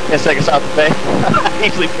 10 seconds off the bay. I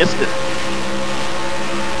easily missed it.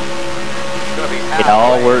 It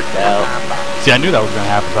all worked out. See, I knew that was going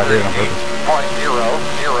to happen, so I did it on purpose.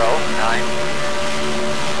 .009.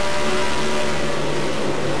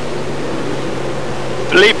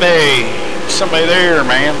 Felipe, somebody there,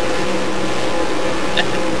 man.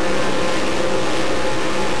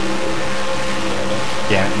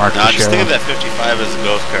 Yeah, Mark. No, just think of that 55 as a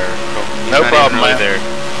ghost car. No problem, really man. There.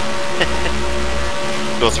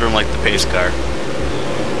 Go through him like the pace car.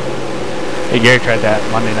 Hey, Gary tried that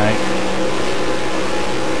Monday night.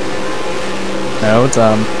 No, it's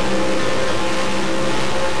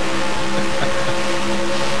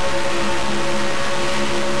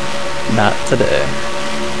not today.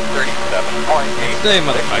 37.8. Stay,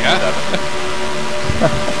 motherfucker.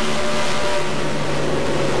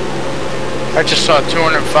 I just saw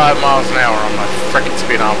 205 miles an hour on my frickin'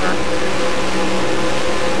 speedometer.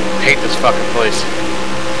 Hate this fucking place.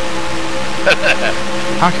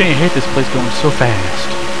 How can you hate this place going so fast?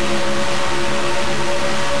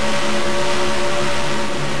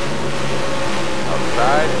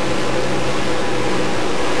 Outside.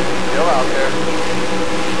 Still out there.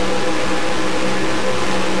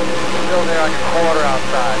 Still there on your quarter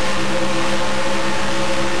outside.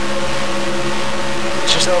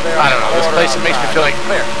 It's just, I don't know, this place, it makes me feel like,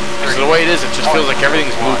 because of the way it is, it just feels like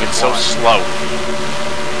everything's moving so slow.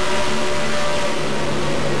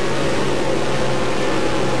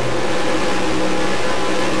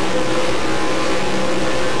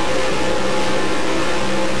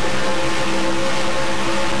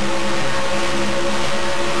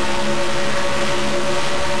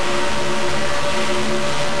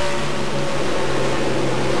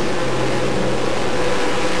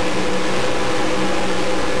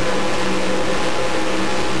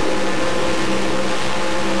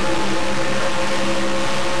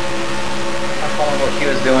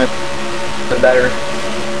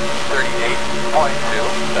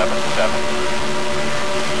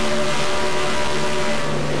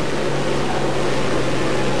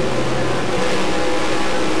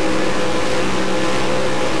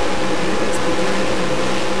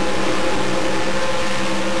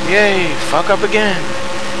 Yay, fuck up again.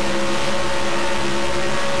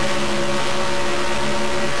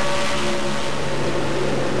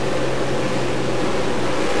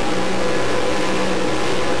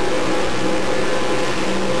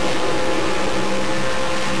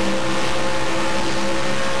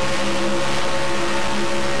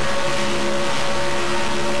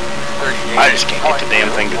 I just can't get the damn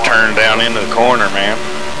thing to turn down into the corner, man.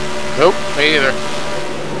 Nope, me either.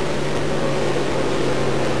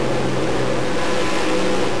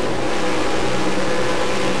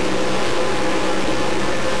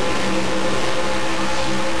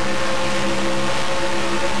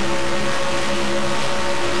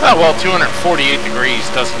 Oh, well, 248 degrees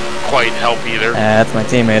doesn't quite help either. That's my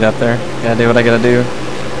teammate up there. Gotta do what I gotta do.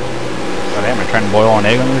 Oh, damn, you're trying to boil an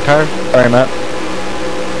egg on your tire? Sorry, Matt.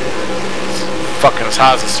 Fucking as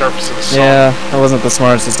hot as the surface of the sun. Yeah, that wasn't the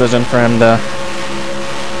smartest decision for him to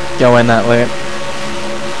go in that late.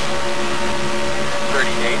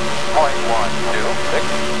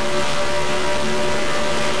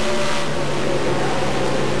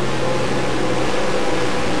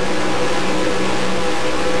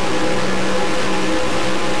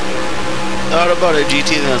 Thought about a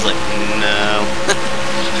GT and I was like, no.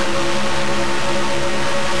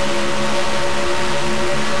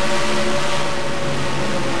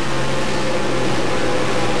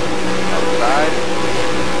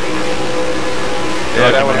 Yeah,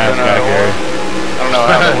 that would have been I don't know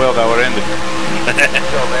how the hell that would have ended.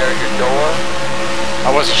 Still there at your door. I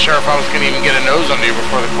wasn't sure if I was going to even get a nose under you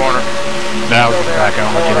before the corner. Now we're back on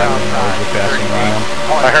what you have in the passing around.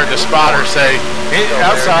 I heard the spotter say, hey,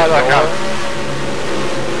 outside, like I'm...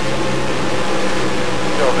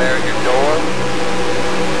 Still there at your door.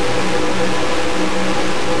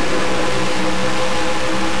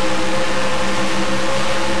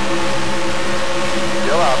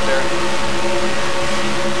 Still out there.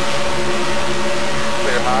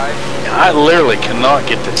 Clear high. I literally cannot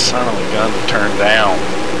get this son of a gun to turn down.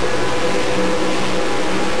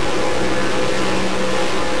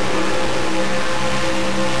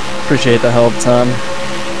 Appreciate the help, Tom.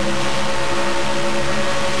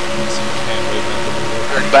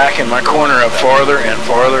 Backing my corner up farther and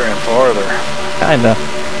farther and farther. Kinda.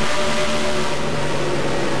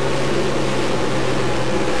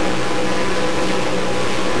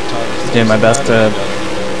 Doing my best to,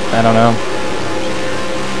 I don't know,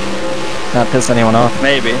 not piss anyone off.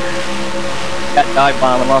 Maybe. Got dive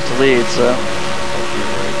bomb and lost the lead, so.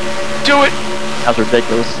 Do it! That was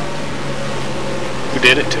ridiculous. Who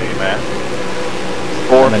did it to you, man?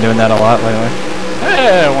 I've been doing that a lot lately.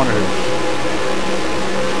 Hey, I wonder who.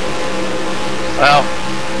 Well,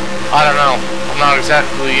 I don't know. I'm not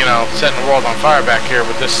exactly, you know, setting the world on fire back here,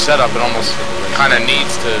 but this setup, it almost kind of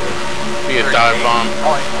needs to be a dive bomb.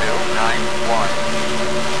 0.291.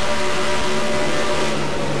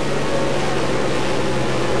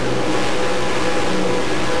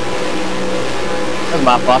 That's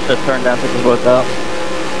my fault. Just turned down, took us both out.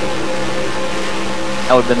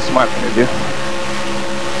 That would have been a smart thing to do.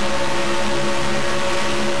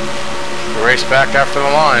 The race back after the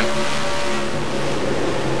line.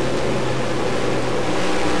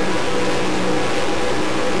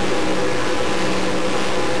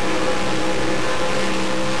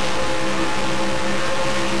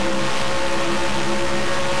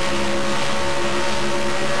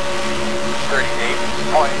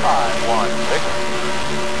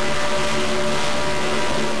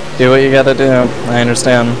 Do what you gotta do. I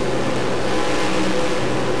understand.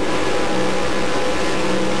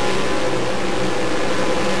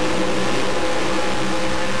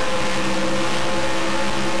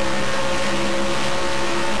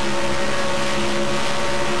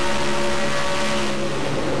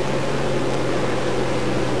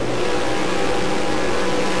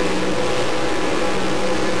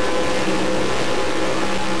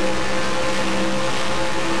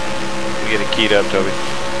 Get it keyed up, Toby.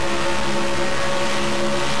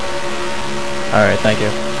 Alright, thank you.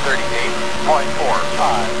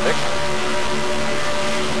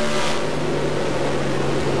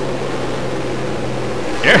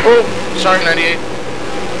 38.456. Yeah. Oh, sorry, 98.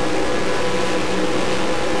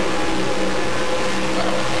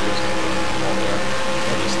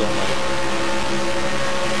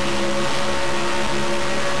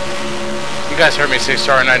 You guys heard me say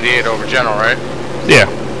sorry 98 over General, right? Yeah.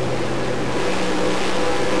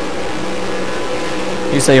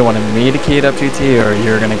 You say you wanted me to key it up, GT, or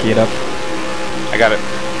you're gonna key it up? I got it.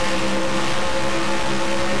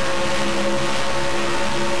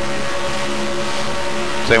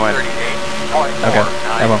 Say when. Okay,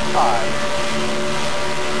 I will.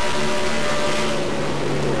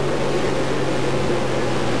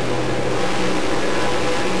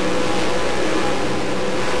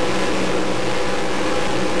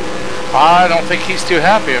 I don't think he's too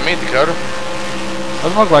happy with me, Dakota.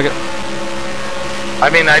 Doesn't look like it. I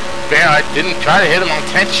mean, I didn't try to hit him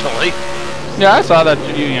intentionally. Yeah, I saw that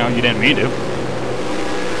you didn't mean to.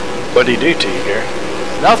 What did he do to you, Gary?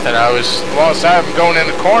 Nothing. I was alongside him going in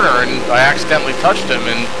the corner, and I accidentally touched him,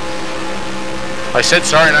 and I said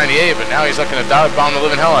sorry 98, but now he's looking to dive bomb the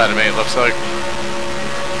living hell out of me, it looks like.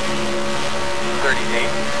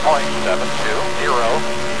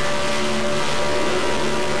 38.720.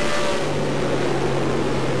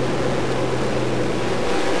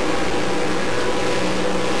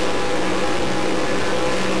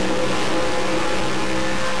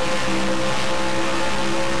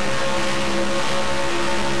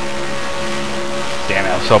 Damn it,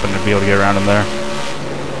 I was hoping to be able to get around him there.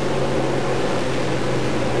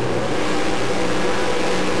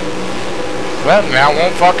 Well, now it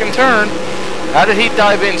won't fucking turn. How did he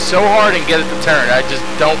dive in so hard and get it to turn? I just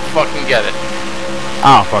don't fucking get it.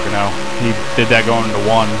 I don't fucking know. He did that going into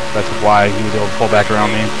 1. That's why he was able to pull back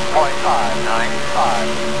around me.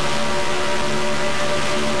 0.595.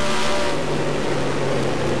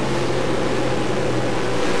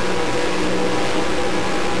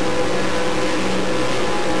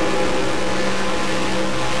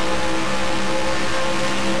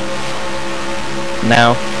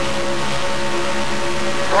 Now.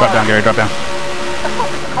 Drop down, Gary, drop down.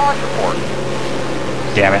 Caution report.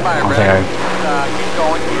 Damn it. I don't think I... Keep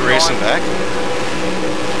going. We racing back?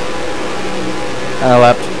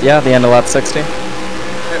 Lap, yeah, the end of lap 60. Pit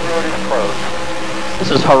road is closed.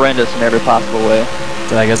 This is horrendous in every possible way.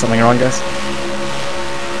 Did I get something wrong, guys? Do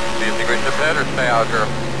you think we should pit or stay out here?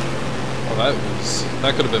 Well,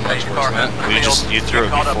 that could have been much worse than that. You threw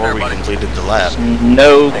it before we completed the lap.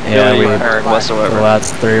 No Yeah, we turn whatsoever. The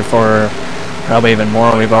last 3 or 4, probably even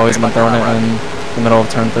more. We've always been throwing it in the middle of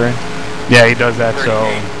turn 3. Yeah, he does that so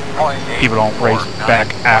people don't race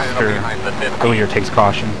back after the leader takes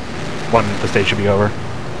caution when the stage should be over.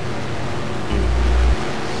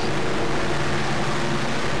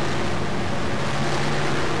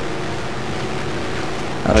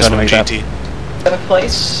 I'll try to make that. 7th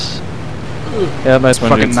place. Yeah, nice one.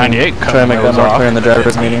 Fucking 98. Try to make that more clear in the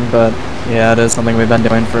drivers' meeting, but yeah, it is something we've been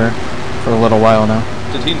doing for a little while now.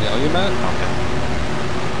 Did he nail you, Matt? Okay.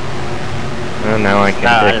 Oh, now I can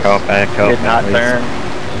pick up, back up. Did not turn.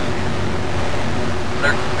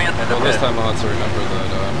 Well, this time I'll have to remember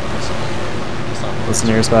that listen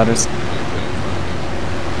to your spotters.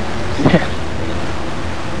 Pit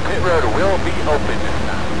road will be open this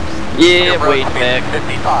time. Yeah, wait back.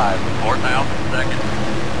 55. 4,000 seconds.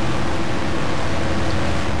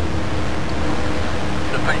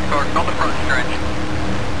 The paint car's on the front stretch.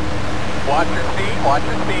 Watch your speed, watch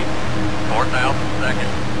your speed. 4,000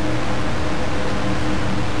 seconds.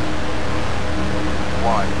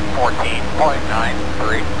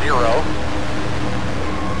 1:14.930.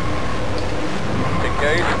 Take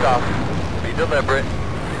care of your stuff. Be deliberate.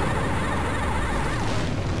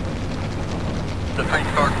 The paint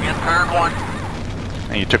car in turn 1.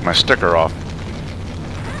 And you took my sticker off.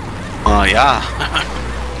 Yeah.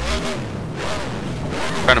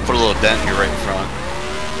 Trying to put a little dent in your right front.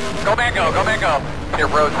 Go man go, go man go. Your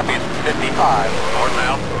road speed 55.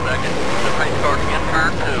 4,000 seconds. The paint car in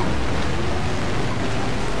turn 2.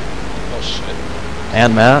 Oh shit.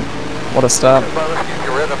 And Matt, what a stop.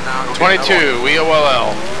 22,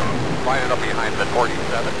 WOLL. Line it up behind the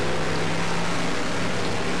 47.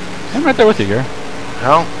 I'm right there with you, Gary.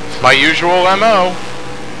 Well, it's my usual MO.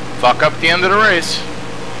 Fuck up the end of the race.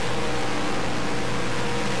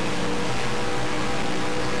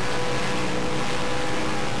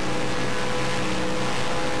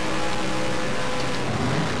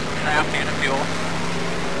 Half can of fuel.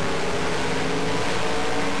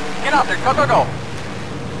 Get out there, go, go, go.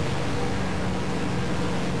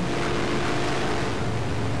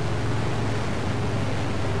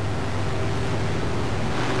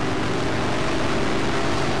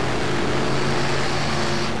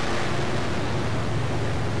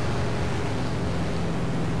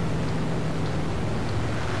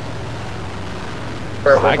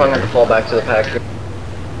 We're going to fall back to the pack.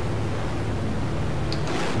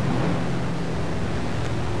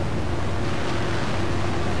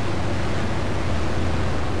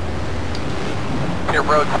 Your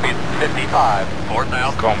road speed 55.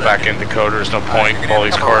 4,000. Going back in Dakota, there's no point. All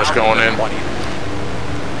these cars going in.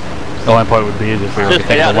 The only point would be is if we were Just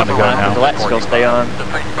stay getting out the one to go now. the lights still stay on. The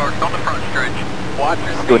pace car's on the front stretch. Watch your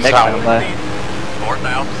Do it speed. next time, left. North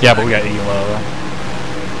out. Yeah, but we got ELO.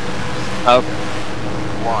 Okay.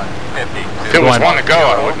 150. If it was one to go,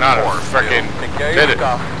 I would not have freaking did it.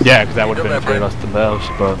 Yeah, because that would have been for us the best,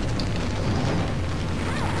 but...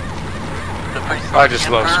 I just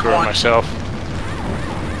love screwing myself.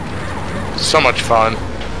 So much fun.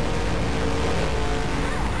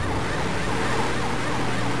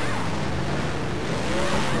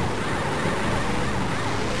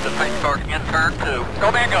 The pace car's in turn 2.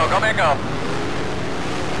 Go man, go. Go man, go.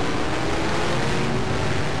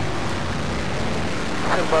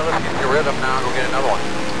 Well, let's get your rhythm now and we'll get another one.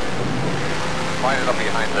 Line it up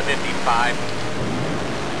behind the 55.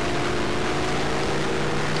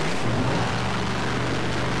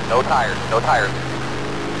 No tires, no tires.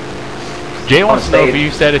 Jay wants to know if you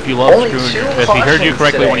said if you love screwing, if he heard you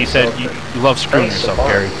correctly when he said you love screwing yourself,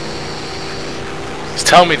 Gary. He's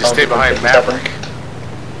telling me to stay behind Maverick.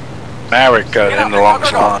 Maverick got in the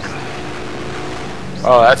longest line.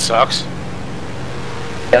 Oh, that sucks.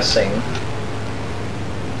 Guessing.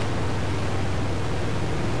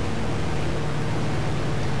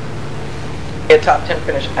 A top 10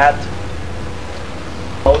 finish at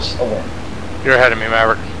most a win. You're ahead of me,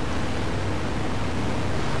 Maverick.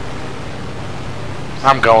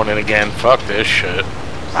 I'm going in again. Fuck this shit.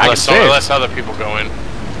 Unless other people go in.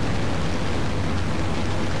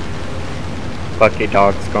 Lucky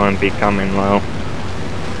Dog's going to be coming low.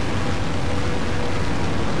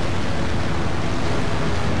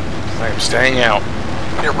 I'm staying out.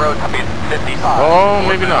 Your road speed 55. Oh,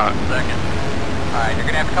 maybe not. Second. Alright, you're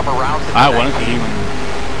gonna have to come around to I want to even.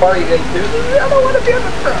 What are you going to do? I don't want to be on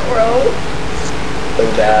the front row. So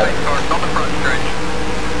bad. Car's on the front stretch.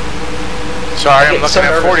 Sorry, I'm looking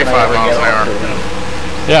at 45 miles an hour.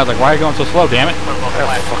 Yeah, I was like, why are you going so slow, damn it?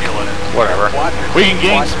 Whatever. We can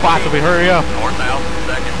gain spots if we hurry up. North out,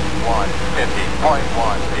 second.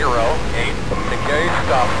 150.108. Decay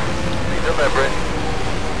stop. Be deliberate.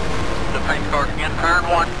 The paint car's in turn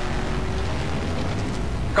 1.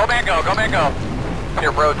 Go man, go. Go man, go.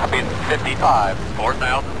 Your road speed 55.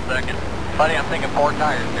 4,000 second. Buddy, I'm thinking 4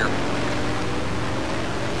 tires here.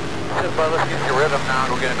 But let's get your rhythm now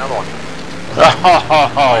and we'll get another one.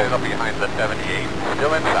 Right up behind the 78.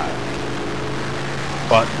 Still inside.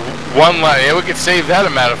 But one lap, yeah, we could save that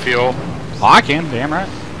amount of fuel. Oh, I can, damn right.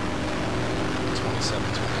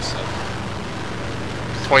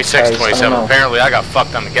 26, 27. Apparently, I got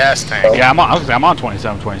fucked on the gas tank. Yeah, I'm on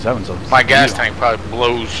 27, 27. So my gas tank probably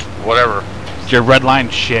blows whatever. It's your red line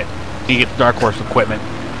shit. You get Dark Horse equipment.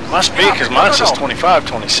 Must be because mine says 25,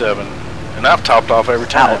 27, and I've topped off every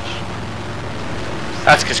time. Ouch.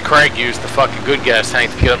 That's because Craig used the fucking good gas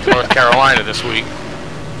tank to get up to North Carolina this week.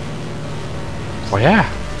 Well, yeah.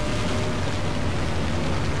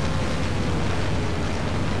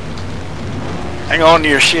 Hang on to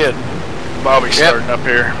your shit. Bobby's starting up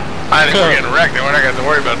here. I think we're getting wrecked, and we're not going to have to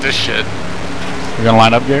worry about this shit. You're going to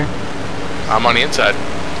line up, Gary? I'm on the inside.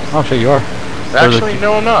 Oh, shit, you are. Actually,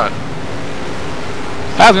 no, I'm not.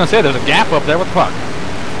 I was going to say, there's a gap up there. What the fuck?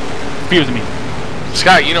 Confusing me.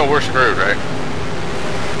 Scott, you know we're screwed, right?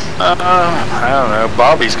 I don't know.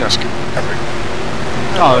 Bobby's going to screw everything.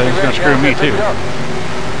 Oh, he's going to screw me, too.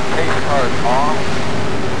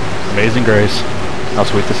 Amazing Grace. How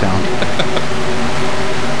sweet the sound.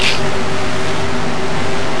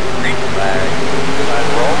 Green flag.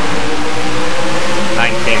 Roll.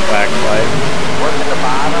 19 black flag. Work at the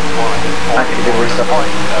bottom. I can do this stuff.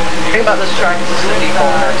 The thing about this track is this is a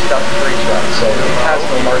default in our 2003 track, so it has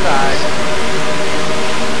no margins.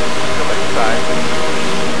 Go inside.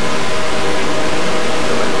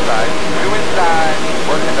 Go inside. Two inside.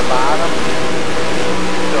 Work at the bottom.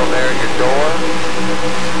 Still there at your door.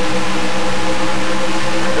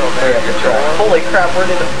 Still there at your door. Holy crap, where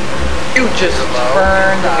did it... You just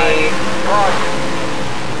turned me. Caution.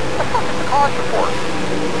 What the fuck is the caution for?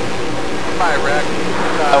 Hi, Rick.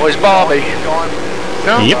 That was Bobby.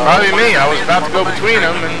 No, probably me. I was about to go between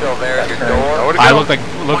them, and Still there at your door. I looked like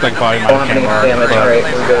Bobby might have came over. Damn it, right,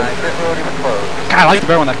 we're good. God, I liked it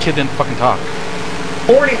better when that kid didn't fucking talk.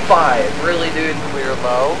 45, really, dude? Clear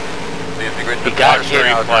low. he got hit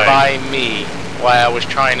by me while I was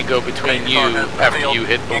trying to go between you after you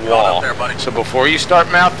hit the wall. So before you start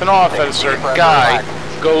mouthing off at a certain guy,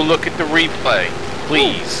 go look at the replay,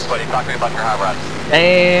 please. Buddy, talk to me about your hot rods.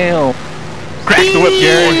 Damn. Crack the whip,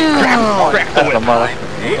 Gary. Crack the whip.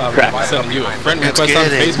 Crack. Send you a friend request on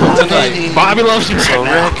Facebook tonight. Bobby loves you So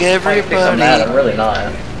right wreck now. everybody. I'm mad, I'm really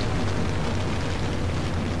not.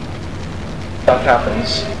 Stuff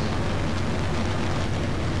happens.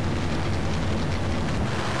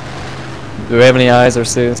 Do we have any eyes or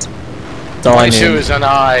Sues? That's all I need. Sue is an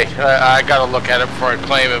eye. I gotta look at it before I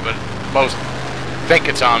claim it, but most think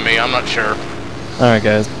it's on me. I'm not sure. Alright,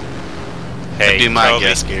 guys. Hey, do my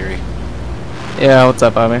guess, Gary. Yeah, what's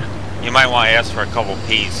up, Bobby? You might want to ask for a couple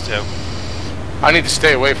P's, too. I need to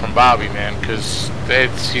stay away from Bobby, man, because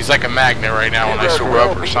he's like a magnet right now when I screw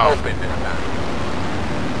up or something.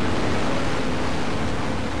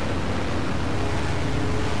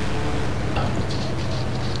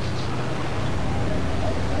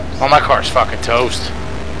 Oh, my car's fucking toast.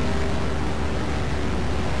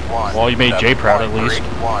 Well, you made Jay proud at least.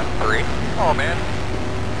 1-3. Oh, man.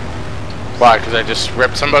 Why? Because I just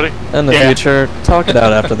ripped somebody? In the future, talk it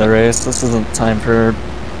out after the race. This isn't time for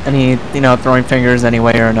any, throwing fingers any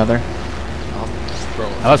way or another.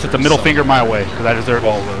 Unless it's a middle finger my way, because I deserve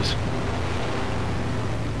all of those.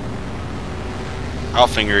 I'll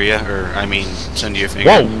finger you, or I mean, send you a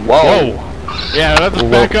finger. Whoa! Yeah, let's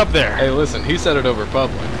back up there. Hey, listen, he said it over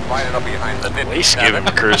public. Lining up behind the At least give him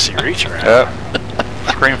a courtesy reach around. Yep.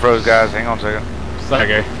 Screen froze, guys. Hang on a second.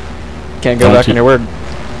 Okay. Can't go back on your word.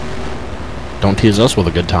 Don't tease us with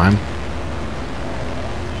a good time.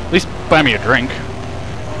 At least buy me a drink.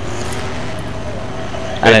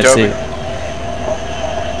 I didn't see it.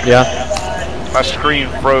 Yeah. My screen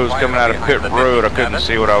froze coming out of pit road. I couldn't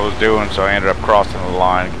see what I was doing, so I ended up crossing the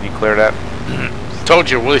line. Can you clear that? Told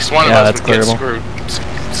you, at least one of us would get screwed,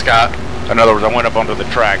 Scott. In other words, I went up onto the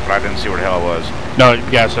track, but I didn't see where the hell it was. No,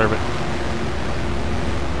 you gotta serve it.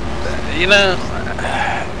 You know,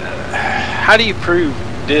 how do you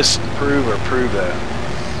disprove or prove that?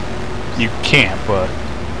 You can't, but...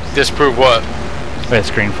 Disprove what? That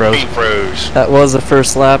screen froze. Screen froze. That was a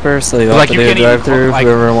first lapper, so you'll have to do a drive-through.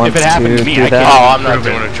 Whoever wants to do that. Oh, I'm not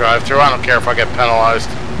doing a drive-through. I don't care if I get penalized.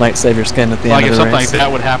 Might save your skin at the end Like of if the something race. like that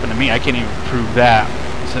would happen to me, I can't even prove that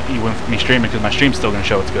even with me streaming, because my stream's still going to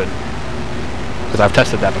show it's good. Because I've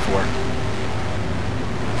tested that before.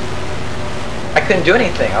 I couldn't do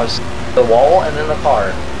anything. I was the wall and then the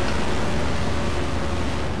car.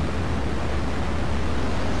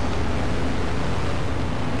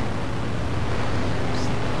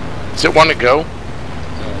 Is it one to go? Oh,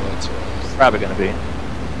 that's right. Probably gonna be.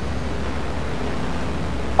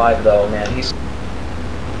 5 though, man. He's.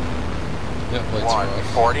 Yeah, lights are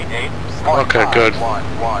off. 48. Okay, good.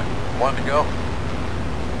 1 to go.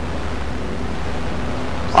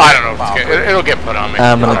 I don't know. It'll get put on me.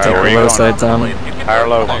 I'm gonna take the low side, Tom. High or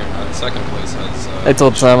low? Second place has. I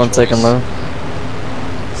told Tom I'm taking low.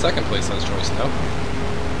 Second place has choice now.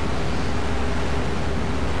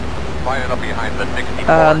 Lining up behind the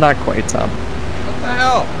 64. Not quite, Tom. What the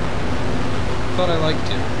hell? Thought I liked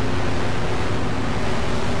you.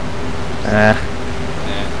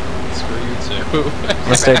 Screw you too.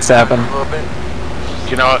 Mistakes happen.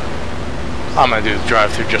 You know what? I'm gonna do the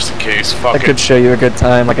drive-through just in case. Fuck I could show you a good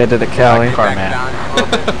time like I did at Cali. Car man.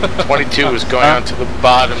 22 is going on to the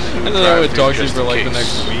bottom. I don't know what talk to you for like the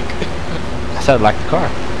next week. I said I like the car.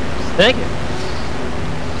 Thank you.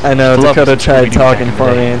 I know, Dakota tried talking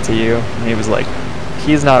for me into you, and he was like,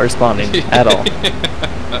 he's not responding at all.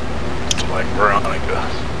 Like Veronica.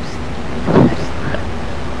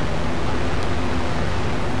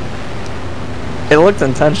 It looked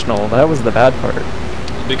intentional, that was the bad part.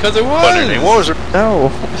 Because it was! But her name was her. No.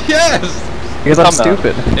 Yes! Because I'm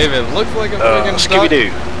stupid. If it looked like a friggin'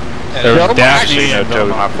 Scooby-Doo. There's Daphne and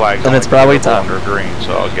Toby, my flag's and it's probably Tom. under green,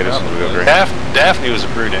 so I'll get us into the green. Daphne was a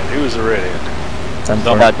brunette. Who was the redhead?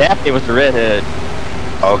 Daphne was the redhead.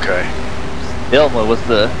 Okay. Dilma was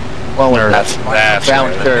the one with That's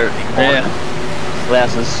brown shirt. Yeah.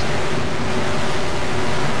 Glasses.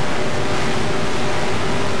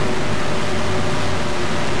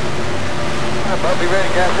 I'll be ready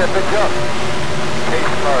to gas that bitch up.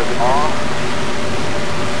 Pace car's off.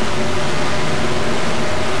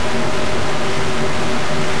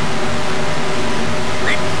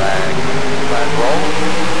 Green flag. Flag roll.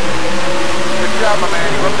 Good job, my man.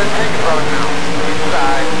 You up there taking from it now.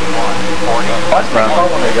 Inside. 140. Watch my car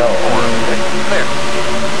when they go. Clear.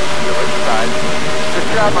 Go inside. Good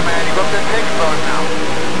job, my man. You up there taking from it now.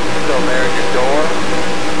 Still there at your door.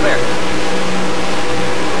 Clear.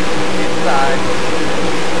 Inside.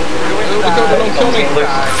 Don't kill me.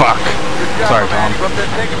 Fuck. Sorry, Tom.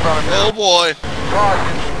 Oh boy.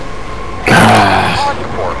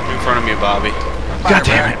 In front of me, Bobby. God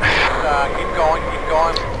damn it. Keep going, keep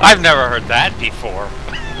going. I've never heard that before.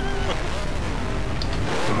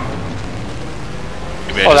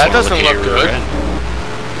 Oh, that doesn't look good.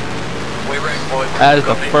 That is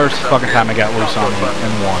the first fucking time I got loose on me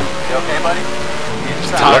and won. You okay, buddy?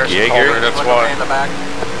 Lucky, Gary. That's why.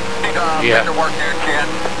 Yeah.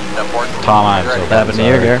 Tom, I'm so happened to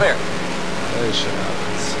you, Gary. Hey, shit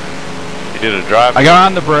happens. You did a drive. I got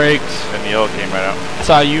on the brakes. And the yellow came right out. I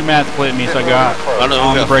saw you, Matt, split me, so I got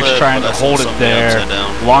on the brakes trying to hold it there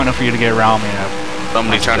long enough for you to get around me.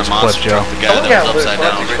 Somebody trying to monster truck the guy that was upside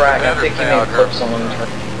down. Track. I think he may have clipped someone.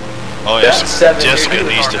 Oh, yeah. Jessica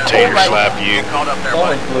needs to tater slap you.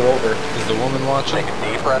 Someone flew over. Is the woman watching?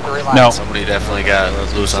 No. Somebody definitely got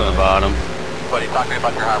loose on the bottom. Buddy, talk to me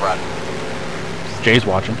about your hot rod. Jay's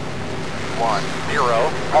watching. 10.948.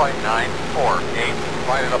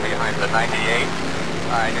 Right up behind the 98.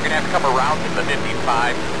 Alright, you're gonna have to come around to the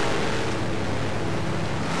 55.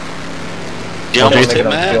 You almost hit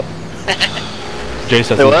Matt? Jay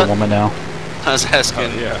says he's a woman now. I was asking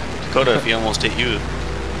Dakota if he almost hit you.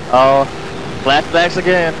 Oh, flashbacks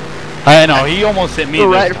again. I know, he almost hit me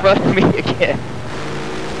right in front of me again.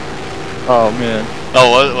 Oh, man.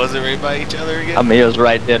 Oh, was it right by each other again? I mean, it was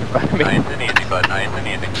right there in front of me. Nice and easy, bud. Nice and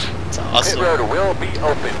easy. It's awesome. Pit road will be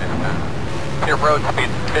open. Pit road speed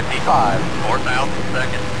 55. 4,000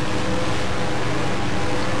 seconds.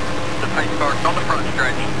 The pace car on the front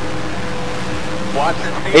stretch. Watch the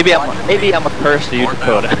speed. Maybe I'm a curse to you,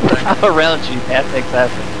 Dakota. I'm around you, that thing's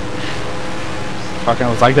happening. Fucking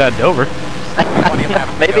was like that in Dover.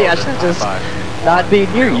 Maybe I should just not be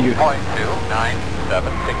near you. 0.297.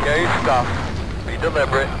 Engage, stop. Be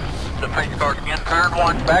deliberate. The pace car in turn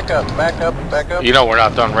one. Back up, back up, back up. You know we're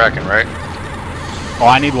not done wrecking, right? Oh,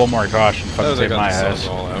 I need one more caution. Fucking save my ass.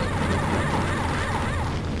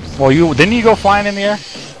 Well, didn't you go flying in the air?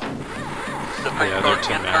 Yeah, they're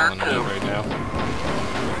 10 Allen right now.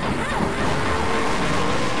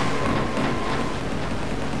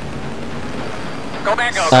 Go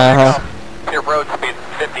back up, back up. Your road speed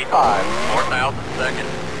 55. 4,000 seconds.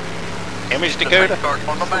 Image Dakota.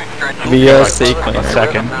 VOC A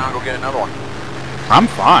second. Now go get another one. I'm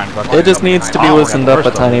fine. It just needs to be loosened up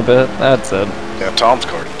a tiny bit. That's it. Yeah, Tom's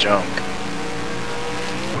car is junk.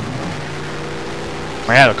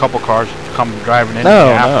 We had a couple cars come driving in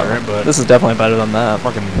No, after it, but this is definitely better than that.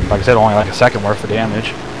 fucking, like I said, only like a second worth of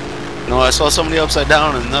damage. No, I saw somebody upside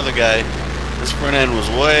down and another guy. His front end was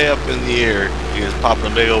way up in the air. He was popping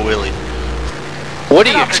a big old wheelie. What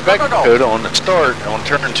do you expect, Dakota, on the start on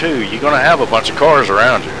turn 2? You're going to have a bunch of cars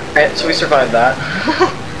around you. Alright, so we survived that.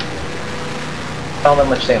 Not that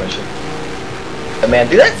much damage. But man,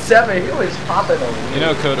 dude, that 7, he was popping over. You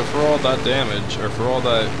know, Coda, for all that damage, or for all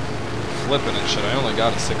that flipping and shit, I only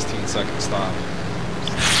got a 16-second stop.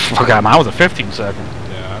 Okay, mine was a 15-second.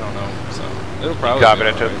 Yeah, I don't know. So it'll probably Got be it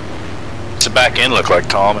into alright. It's the back end looked like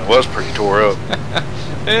Tom. It was pretty tore up.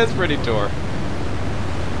 It's pretty tore.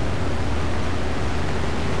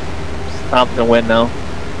 Tom's gonna win now.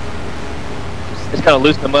 Just kind of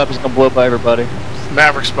loosen them up. He's gonna blow by everybody.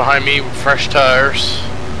 Maverick's behind me with fresh tires.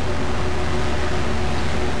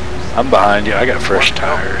 I'm behind you. I got fresh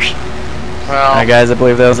tires. Well, Alright guys, I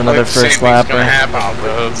believe that was another first lapper.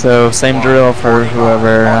 So same drill for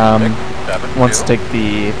whoever wants to take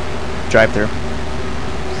the drive-through.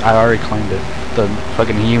 I already claimed it.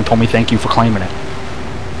 He even told me thank you for claiming it.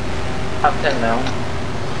 Top 10 now.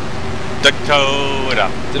 Dakota.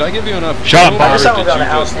 Did I give you enough? Shut up, I just or haven't did gone you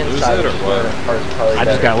out just lose inside it or what? I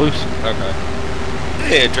just got loose. Okay.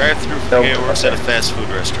 Hey, a drive-through for me works at a fast food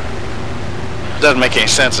restaurant. Doesn't make any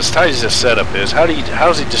sense. As tight as this setup is, how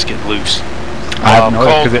does he just get loose? I have no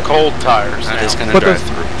idea, cold tires. But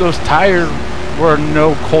those tires were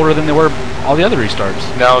no colder than they were all the other restarts.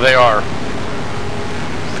 No, they are.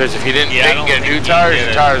 Because if you didn't get new tires,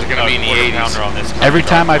 your tires are going to be in the 80s. Every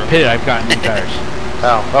time I pit, I've gotten new tires.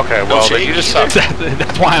 Oh, okay. Well, then you just suck.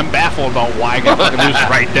 That's why I'm baffled about why I got fucking loose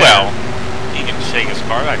right there. Well, he can shake his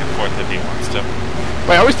car back and forth if he wants to.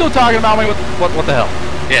 Wait, are we still talking about me? What the hell?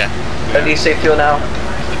 Yeah. How do you say fuel now?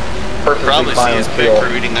 Perfectly Probably see fine his fuel. big for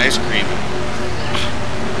eating ice cream.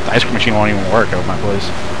 The ice cream machine won't even work at my place.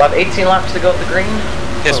 About 18 laps to go at the green.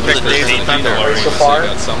 Yes, for the Days of Thunder. So far.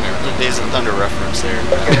 The Days of Thunder reference there.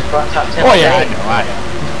 Top 10 Oh yeah, I know.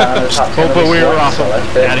 But we were also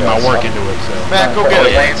adding my work into it, so. Matt, go get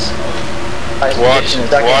it.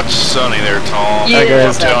 Watch Sonny there, Tom. Alright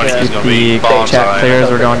guys, telling you he's if gonna be the chat clears,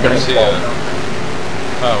 we're going green.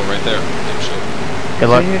 Oh, right there. Good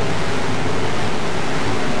luck.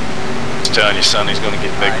 Just telling you, Sonny's gonna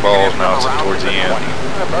get big balls now towards the end.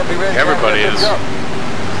 Everybody is.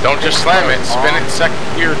 Don't just slam it. Spin it second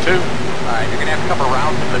gear, too. Alright, you're gonna have to come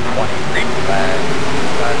around to the 20.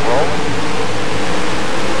 Roll.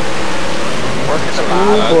 Working the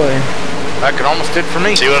bottom. Oh boy. That could almost did for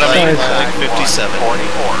me. See what I mean? Like 57.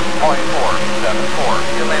 44.474.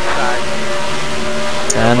 You'll inside.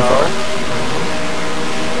 10-4.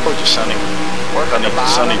 Told you, Sonny.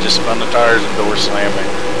 Sonny just spun the tires and door slamming.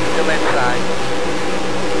 You'll inside.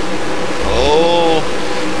 Oh,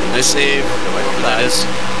 I save. Whoever that is.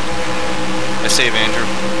 I save Andrew.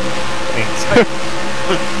 Thanks.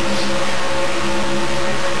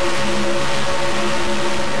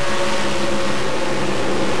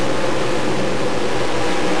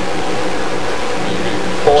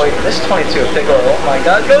 Boy, this 22 Piccolo, oh my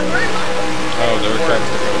god, goes right. Oh, there were tracks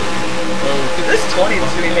to go. Oh. This 22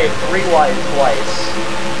 he made 3 wide twice.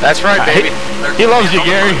 That's right, baby. He loves you,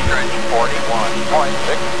 Gary.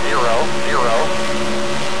 41.600.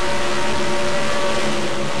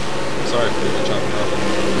 Sorry for even chopping off.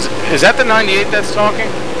 Is that the 98 that's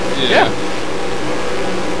talking? Yeah.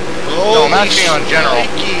 No, I'm asking on general.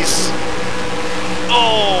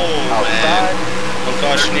 Oh, man. No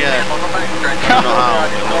caution yet. I don't know how.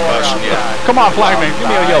 No caution yet. Come on, flagman.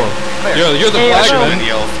 Give me a yellow. You're the flagman.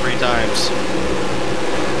 Yellow 3 times.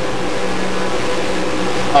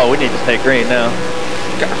 Oh, we need to stay green now.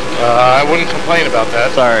 I wouldn't complain about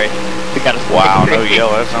that. Sorry. We got to stay Wow, no green.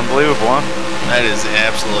 yellow. That's unbelievable, huh? That is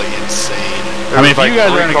absolutely insane. I mean, if you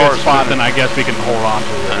guys are in a good spot, then I guess we can hold on to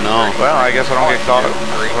it. I know. Well, I guess I don't get caught for a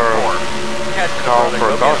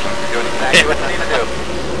caution. I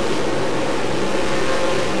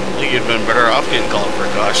think you'd been better off getting called for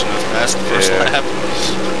a caution this past the first lap.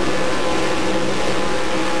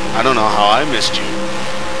 I don't know how I missed you.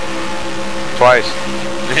 Twice.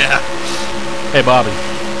 Yeah. Hey, Bobby.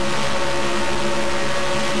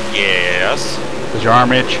 Yes. Does your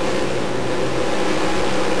arm itch?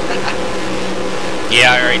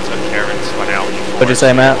 Yeah, I already took care of it. Just went out before. What'd you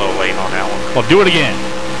say, Matt? A little late on that one. Well, do it again.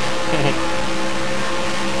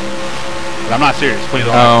 I'm not serious. Please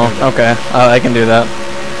don't. Oh, okay. I can do that.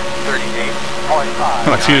 38.5.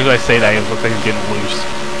 As soon as I say that, it looks like he's getting loose.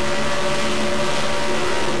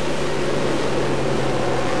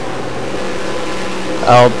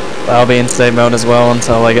 I'll be in save mode as well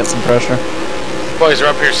until I get some pressure. Boys are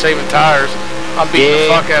up here saving tires. I'm beating the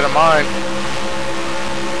fuck out of mine.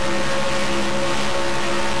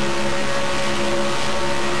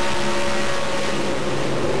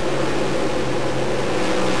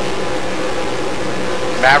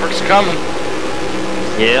 Maverick's coming.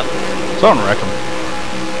 Yep. Someone wreck him.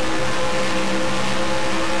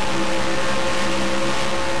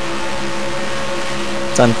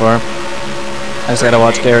 It's 10-4. I just gotta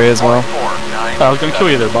watch Gary as well. I was gonna kill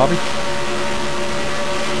you there, Bobby.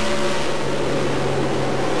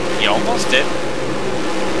 You almost did.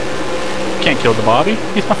 Can't kill the Bobby.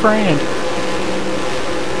 He's my friend.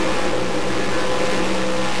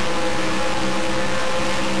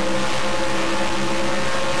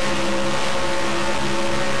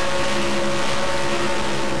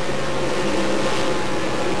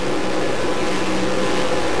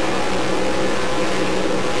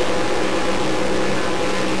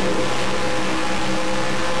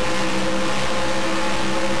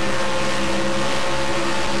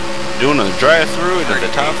 Doing a drive-through into the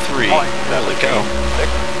top 3. Holy cow.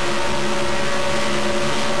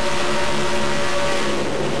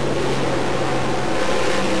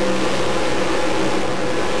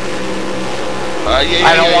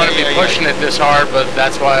 I don't want to be pushing it this hard, but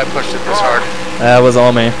that's why I pushed it this hard. That was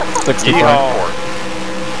all me. 64.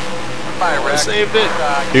 I saved it.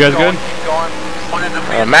 You guys good?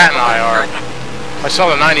 Matt and I are. I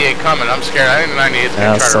saw the 98 coming. I'm scared. I think the 98's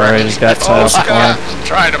Yeah, going to try sorry, to wreck just got toast.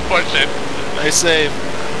 trying to push it. I save.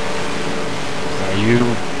 Are you,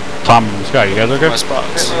 Tom and Scott, you guys are good? My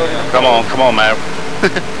spots. Come on, Matt.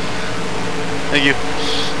 Thank you.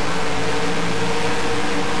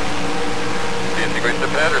 Integrate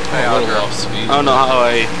the better. A little off speed. I don't know how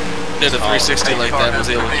I did a 360 like that and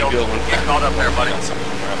was able to keep going. Get caught up there, buddy.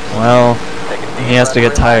 Well, he has to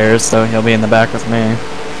get tires, so he'll be in the back with me.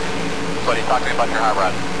 Buddy, talk to me about your hot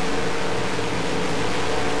rod.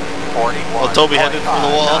 41. Well, Toby headed for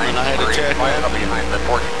the wall and I had to check. Behind the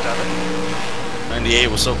 47.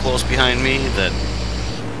 98 was so close behind me that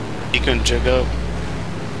he couldn't check up.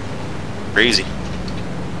 Crazy.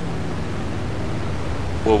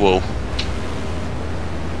 Whoa, whoa.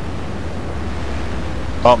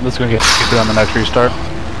 Oh, this is gonna get stupid on the next restart.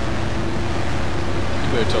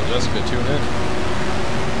 You better tell Jessica to tune in.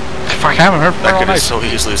 Fuck, I haven't heard from her That all could night. have so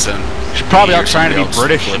easily sent. She's probably out trying to be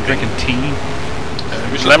British and drinking tea.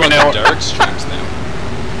 We should Let me know. Derek streams now.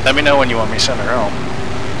 Let me know when you want me to send her home.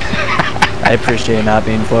 I appreciate not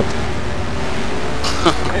being flipped.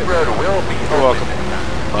 Pit road will be. You're welcome.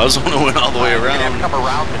 I was going to win all the way around. Come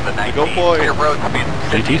around in the 19. Go, boy. Pit road will be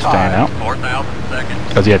JT's staying out. 4,000 seconds.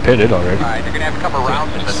 Because he had pitted already. Alright, you're going to have to come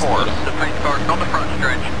around in the north. The pace cars on the front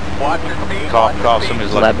stretch. Watch your speed. Cost him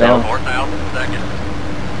his Lap left down. 4,000 seconds.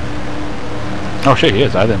 Oh shit, he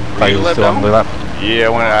is. I didn't. Were He you was let still on down? the lap. Yeah,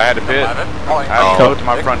 when I had to pit. I had both of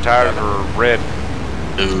my front tires were red.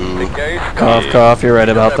 Ooh. Cough, cough, you're right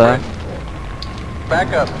about that.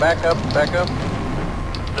 Back up, back up, back up.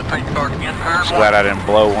 Just glad I didn't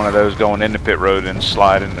blow one of those going into pit road and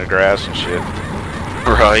slide into the grass and shit.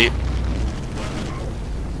 Right.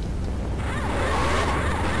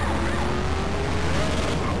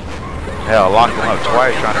 Hell, I locked him up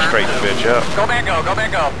twice trying to straighten the bitch up. Go back up, go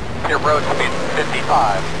back up. Your road will be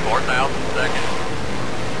 55. 4,000 seconds.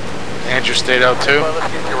 Andrew stayed out too? Well,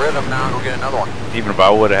 let's get your rhythm now and we'll get another one. Even if I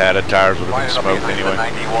would have had it, tires would have been smoked anyway.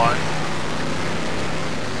 91.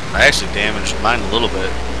 I actually damaged mine a little bit,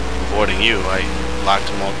 avoiding you. I locked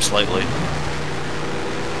him up slightly.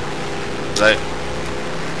 I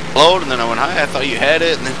blowed and then I went high. I thought you had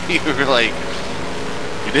it, and then you were like,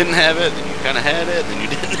 you didn't have it, then you kind of had it, then you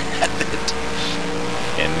didn't have it.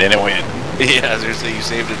 And then it went. Yeah, I was going to say you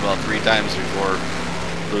saved it about 3 times before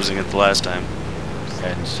losing it the last time.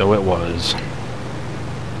 And so it was.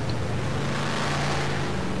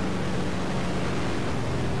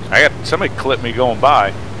 I got somebody clipped me going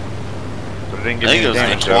by, but it didn't get any damage. I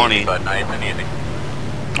think it was 20. But nice and easy. I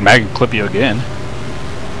mean, I can clip you again.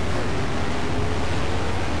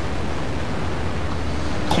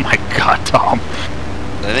 Oh my god, Tom.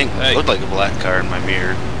 I think it looked like a black car in my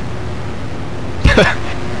mirror.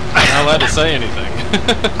 I'm not allowed to say anything.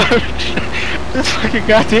 It's fucking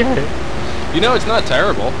goddamn it. You know, it's not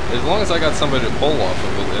terrible. As long as I got somebody to pull off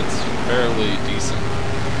of it, it's fairly decent.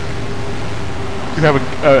 You have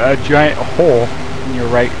a giant hole in your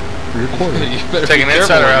right rear quarter. You better Taking be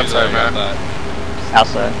inside or careful outside, when you man?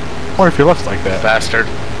 Outside. Or if your left's like that. Bastard.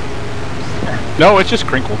 No, it's just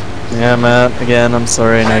crinkled. Yeah, Matt, again, I'm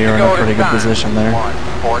sorry. I know you're in a pretty good position there.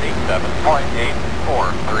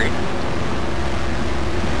 147.843.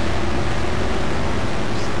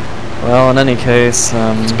 Well, in any case,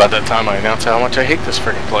 It's about that time I announce how much I hate this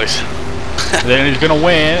freaking place. Then he's gonna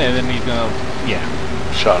win, and then he's gonna, yeah.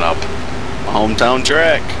 Shut up. Hometown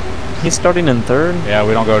track. he's starting in 3rd. Yeah,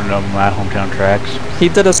 we don't go to my hometown tracks. He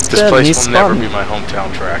did a This spin. place He will never spun. be my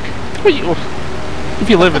hometown track. If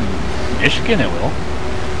you live in Michigan, it will.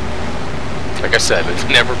 Like I said, it'll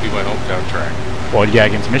never be my hometown track. What do you got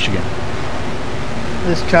against Michigan?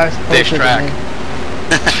 This track's This closer to track. me.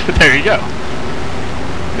 There you go.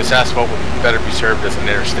 This asphalt would better be served as an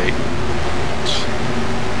interstate. I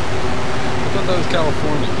thought that was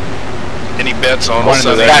California. Any bets on One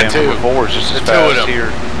of that that too. before is just The as two of fast them. here.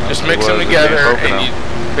 Just as mix it them was together in Pocono. and you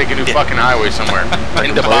make a new fucking highway somewhere.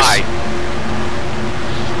 In Dubai.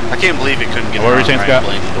 I can't believe he couldn't get What were you around saying, Scott?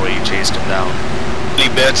 Ryan Blaney the way you chased him down. Any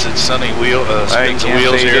bets that Sonny spins the can't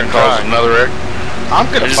wheels say he here and didn't causes try. another wreck? I'm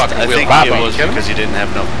gonna I fucking wheel think Bob it out, was kidding me? because he didn't have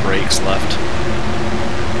enough brakes left.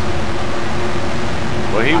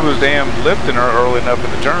 Well, he was damn lifting her early enough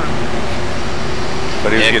in the turn,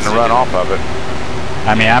 but he was getting a run off of it.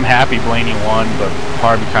 I mean, I'm happy Blaney won, but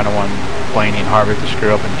Harvey kind of won Blaney and Harvey to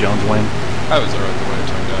screw up and Jones win. I was alright the way it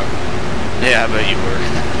turned out. Yeah, I bet you were.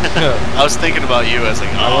 I was thinking about you. I was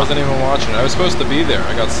like, I oh. wasn't even watching. I was supposed to be there.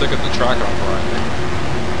 I got sick at the track on Friday.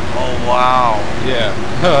 Oh, wow. Yeah.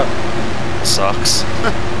 Sucks.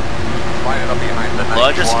 Line it up behind the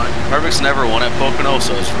 91. Well, Harvick's never won at Pocono,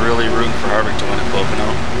 so it's really rooting for Harvick to win at Pocono.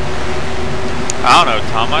 I don't know,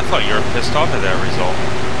 Tom. I thought you were pissed off at that result.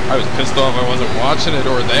 I was pissed off I wasn't watching it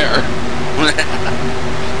or there.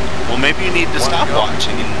 Well, maybe you need to stop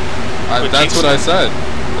watching. And That's what I said.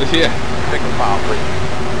 Yeah. Pick a pop, please.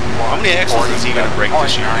 How many axles is he going to break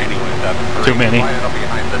this year anyway? Too many. Line it up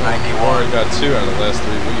behind the 91. Already got 2 out of the last 3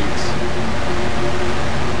 weeks.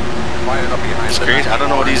 Line it up behind It's the crazy. I don't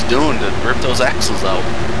know what he's doing to rip those axles out.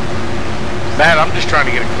 Man, I'm just trying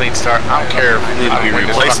to get a clean start. I don't care if Need to I be win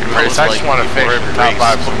this replacing fucking race. those, I just like, want to before finish every the top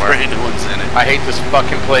race, 5 somewhere. brand new ones in it. I hate this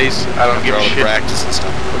fucking place. I don't give a After all the shit. practice and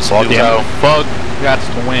stuff. Well, damn, Bug got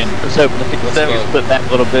to win. Let's hope the Sevy's split back a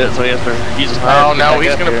little bit so he has to use his Oh, no,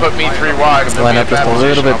 he's going to put me 3 wide. And Line up just a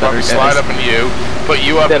little bit I'll probably better, slide guys. up into you, put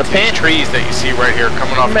you up Better into these pinch. trees that you see right here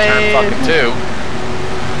coming off of turn fucking 2.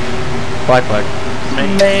 Black flag.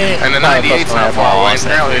 And the 98's not far away.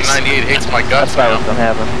 Apparently the 98 hates my guts That's probably now. what's gonna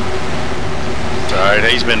happen. It's alright,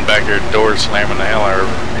 he's been back there at the door slamming the hell out of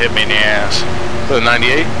her. Hit me in the ass. So the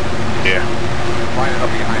 98? Yeah. Line it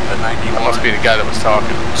up behind the 91. That must be the guy that was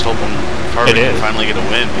talking. Just hoping Harvick It can is. finally get a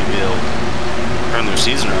win. Maybe they'll turn their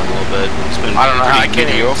season around a little bit. It's been I don't know how I pretty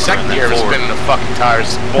can't even mediocre second in gear that to Ford. spinning the fucking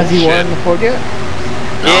tires. Has he Bullshit. won the Ford yet?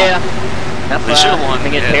 No. Yeah. That's They why should've won. I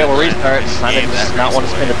think it's Yeah, terrible they restarts. I gave think that just not race want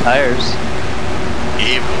to spin away. the tires.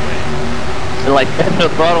 Gave it away. They're like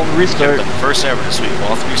the throttle and restart. But the first ever to sweep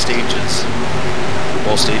all 3 stages.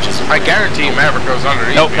 Both stages. I guarantee you Maverick goes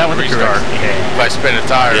underneath Nope, me that in was restart. correct. If I spin the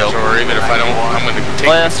tires, Yep. or even if I don't, I'm going to take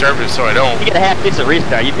Well, conservative so I don't. You get a half decent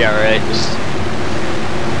restart, you'd be alright. Just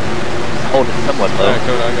hold it somewhat low. Yeah,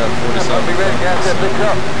 Cody, I got 47.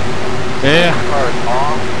 Yeah. Car is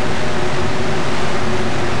off.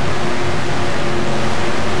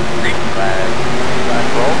 Green flag. Flag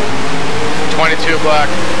roll. 22 black.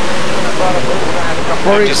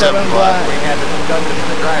 47 black. We had the discussion in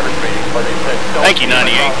the driver's meeting where they said don't Thank you,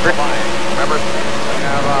 98. Remember? We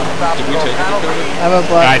have stop Did we take it, Cody? I have a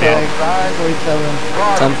black I did. flag. 47.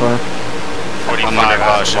 10 for. 45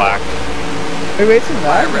 black. Wait, wait, some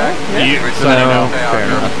that? You, Yeah. so you know. Fair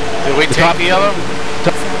enough. Did we take the yellow?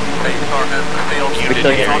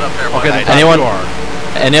 Okay,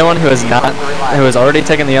 Anyone who has already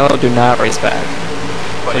taken the yellow, do not race back.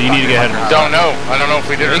 So you need to get ahead of me. Don't know. I don't know if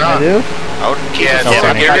we did or I not. do? I would keep Yeah, it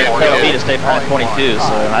yeah, Gary. Tell me to stay behind 22,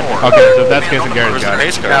 so I think. Okay, so that's the case, and Gary's got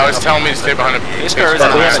it. Now it's telling me to stay behind the pace car.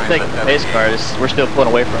 But we haven't taken the pace car. We're still pulling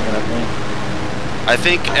away from it, I think. I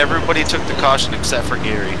think everybody took the caution except for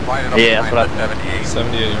Gary. Yeah, that's what I think.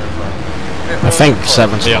 78 in front. I think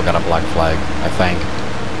 7 still got a black flag. I think.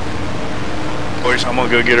 Boys, I'm gonna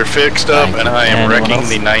go get her fixed up, Thank and you. I am Anyone wrecking else?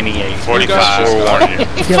 the 98. 45. Forewarning you.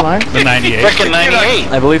 You get mine? The 98. Wrecking 98.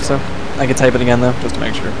 I believe so. I can type it again though, just to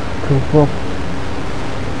make sure. Cool, cool.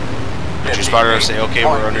 Did you spot her and say, okay,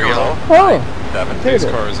 we're under yellow? Oh! Pace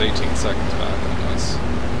car is 18 seconds back on us.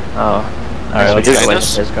 Oh. Alright, let's Actually, go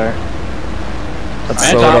this- with the pace car. Let's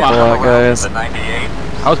slow it up a lot, guys.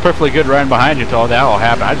 I was perfectly good riding behind you until that all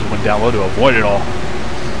happened. I just went down low to avoid it all.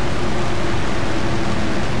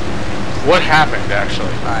 What happened,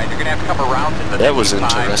 actually? Alright, you're gonna have to come around to the That was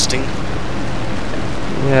 55. interesting.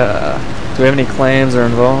 Yeah. Do we have any claims or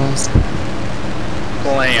involves?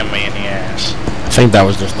 Slam me in the ass. I think that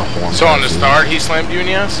was just the horn. So on the start, he slammed you in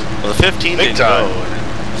the ass? Well, the 15 Big didn't time. go,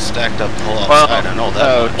 and it stacked up the whole Well, outside. I know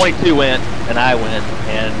that much. 22 went, and I went,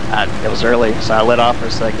 and it was early, so I let off for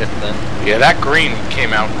a second, and then... Yeah, that green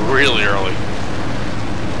came out really early.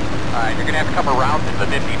 Alright, you're gonna have to come around to the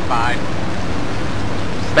 55.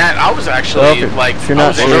 Matt, I was actually Well, if like, you're I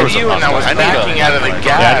not was sure. ahead of you, and I was I need backing a- out of the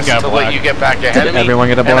Yeah, I gas got to black. let you get back ahead of me. Everyone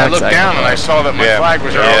get a And I black looked second. down and I saw that my flag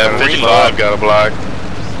was out Yeah, on the 55 got a black.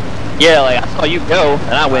 Yeah, like, I saw you go,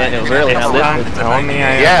 and I went, and it was early, and I lifted. Tell me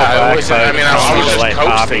I Yeah, have a it was- I mean, I was just let coasting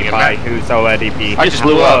Bobby and by that- who's already beat. I just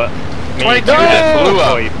blew up. Me 22 too, just blew up.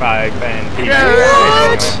 45 and he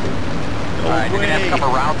Alright, you're gonna have to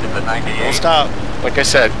come around to the 98. Don't stop. Like I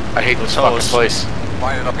said, I hate this fucking place.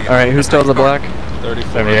 Alright, who still has a black?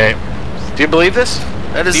 34. 78. Do you believe this?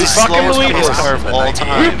 That is You the fucking slowest believe pace this? car of all We're,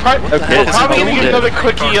 time. we're Okay, probably gonna get another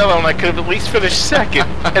quickie yellow, and I could have at least finished second,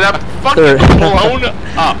 and I'm fucking blown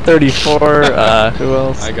up. 34, who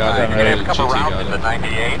else? I got it. You're gonna have to come GT around got to the it.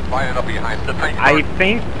 98. Line it up behind the 98. I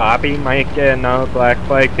think Bobby might get another black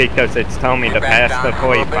flag because it's telling me to pass the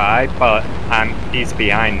 45, but he's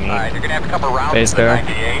behind me. Alright, you're gonna have to come around Pace to the car.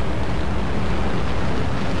 98.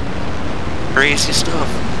 Crazy stuff.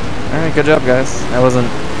 Alright, good job, guys.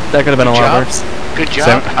 That could have been a lot worse. Good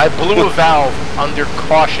job. I blew a valve under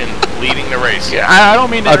caution leading the race. Yeah, I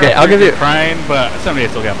don't mean to Okay, I'll give you- crying, but 78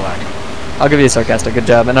 still got black. I'll give you a sarcastic good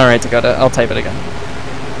job, and alright, Dakota, I'll type it again.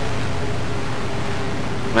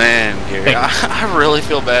 Man, Gary, I really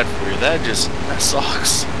feel bad for you. That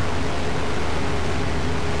sucks.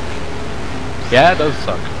 Yeah, it does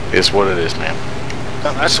suck. It's what it is, man.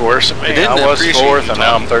 That's worse than I me. didn't I was appreciate 4th, you and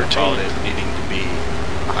now I'm talking 13. about it needing to be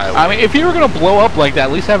highway. I mean, if you were gonna blow up like that,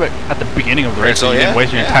 at least have it at the beginning of the race, so you didn't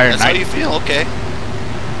waste your entire that's night. how you feel, okay.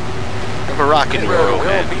 Have a rocket in your road,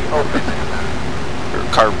 man. Or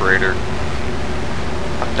carburetor.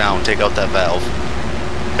 Up down, take out that valve.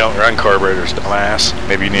 Don't run carburetors, dumbass.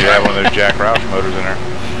 Maybe you need to have one of those Jack Roush motors in there.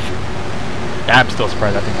 I'm still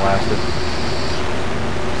surprised that thing lasted.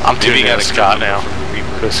 I'm tuning out Scott now.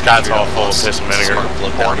 Because Scott's all full of piss and vinegar.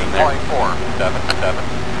 Plug down in there.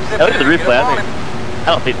 0.477. Look at the replay. I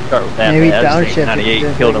don't think the car was that Maybe bad. I just think downshift 98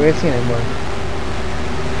 isn't killed him. racing anymore.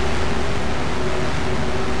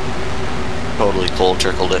 Totally cold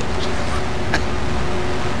trickled it.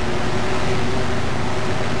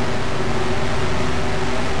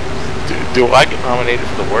 Do I get nominated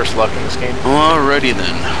for the worst luck in this game? Alrighty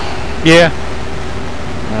then. Yeah.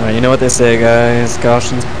 Alright, you know what they say, guys.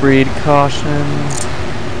 Cautions breed cautions.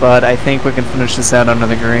 But I think we can finish this out under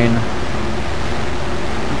the green.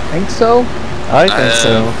 Think so? I think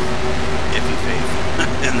so. Iffy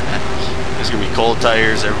faith in that. There's gonna be cold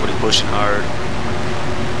tires, everybody pushing hard.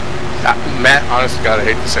 Matt, honestly, God, I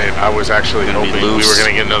hate to say it, I was actually Gonna be hoping we loose. were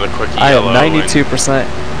going to get another quickie I have yellow. 92%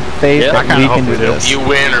 faith Yeah, I that kinda we hope can do we do. this. You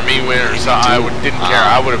win or me win or so I didn't care.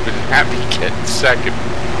 I would have been happy to get second.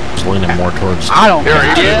 Just leaning more towards. I don't Or care.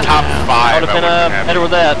 even top I five. would have been better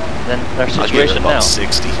with that. than our I'll give it situation about now.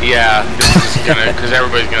 60. Yeah, this is gonna, because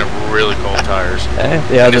everybody's gonna have really cold tires. Hey,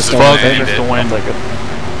 yeah, And just this is don't when take it it. ended. I'll take it.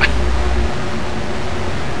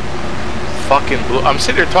 Fucking blue. I'm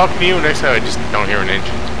sitting there talking to you, and next time I just don't hear an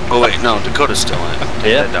engine. Oh wait, no, Dakota's still in.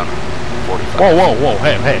 Take Yeah. that down to 45. Whoa, whoa, whoa!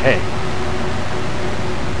 Hey, hey, hey!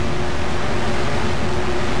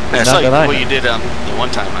 Yeah, I Not saw you, that I what know. you did the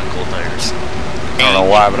one time on cold tires. I don't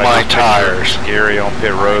know why, but My I got tires. Gary on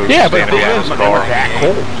pit road. Yeah, but standing behind his they car, were that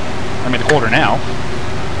cold. I mean, they're colder now.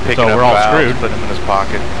 picking So up we're all valves, screwed. putting them in his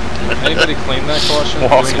pocket. Anybody claim that caution?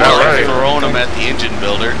 Walking Now out right. throwing them at the engine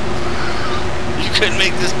builder. You couldn't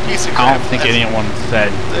make this piece of I crap. don't think anyone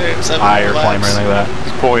said There's I or claim or anything like that.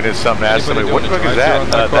 He's pointing at something, asked somebody, what the fuck is drive-thru that? on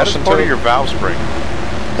that That is caution part too? of your valve spring.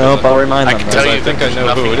 Nope, I'll remind I them. can though. tell you I think that I know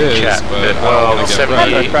there's who it nothing in is, chat, but but, I well, don't wanna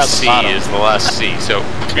get 78C is the last C, so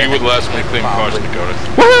be with less when we claim caution, Dakota.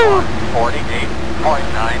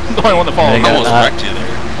 48.9. The only one that falls. Yeah, Almost got, wrecked you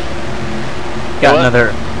there. got another.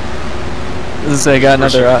 This is I got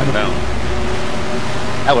another.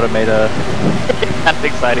 That would have made a kind of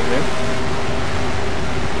exciting there.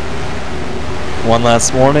 One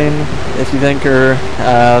last warning, if you think you're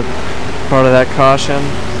part of that caution,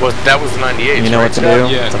 That was the 98. you know what to do.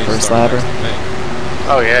 Yeah, it's a he's first starting lapper. next to me.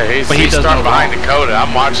 Oh yeah, he's doesn't starting know behind wrong. Dakota.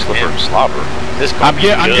 I'm watching him. Slobber. This I'm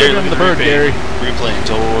giving him the bird, Gary. Replay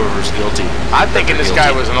until Orver's guilty. I'm thinking this guy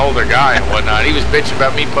was an older guy and whatnot. He was bitching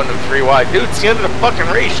about me putting him 3 wide. Dude, it's the end of the fucking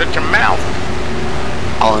race. Shut your mouth.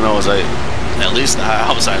 All I know is at least the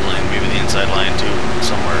outside line, maybe the inside line too,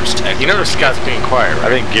 somewhere is tagged. You notice Scott's being quiet, I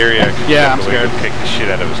right? think Gary actually Yeah, I'm scared. scared. Kicked the shit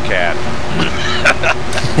out of his cat.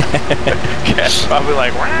 Cat's probably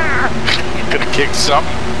like, "Wah." Gonna kick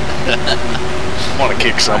something. Want to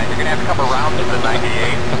kick something. You're going to have to come around to the 98.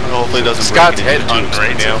 Hopefully it doesn't Scott's break head anything hunting too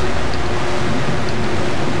right now.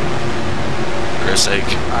 For his sake.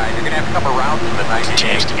 Alright, you're going to have to come around to the 98.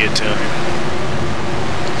 Chance to get to him.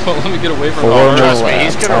 Well, let me get away from Four Trust more me,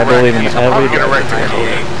 he's laps. gonna I believe wreck. in He's probably every. gonna wreck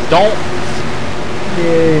Dakota. Don't.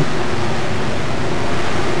 Yay.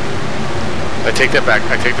 I take that back.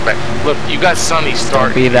 Look, you got Sonny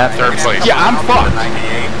starting be that third place. Yeah, I'm fucked.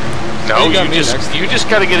 No, You got me you just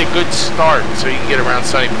got to get a good start so you can get around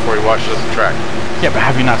Sonny before he washes up the track. Yeah, but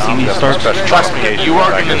have you not seen these starts? Trust me, you are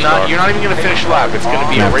gonna not. You're not even gonna finish a lap. It's gonna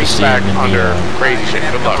be You a have to race see back him in the, under crazy shit.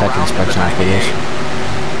 Good luck. Tech inspection for this.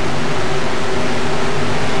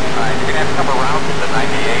 Alright, you're going to have to come around to the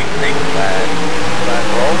 98. Take that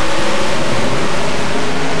roll.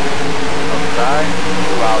 Outside,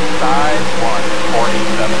 2 outside,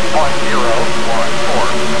 147.014.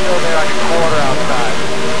 Still there on your quarter outside.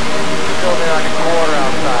 Still there on your quarter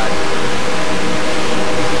outside.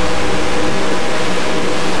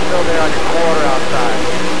 Still there on your quarter outside.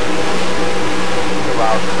 2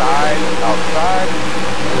 outside, outside,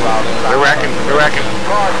 2 outside. They're wrecking.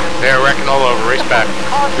 They're wrecking all over. Race back.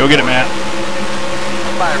 Go get it, Matt.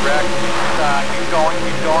 Bye, Rex. Keep going.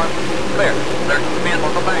 Clear. There's the man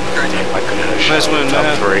on the bank straight. Nice win,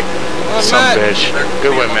 Matt. 3. Some bitch.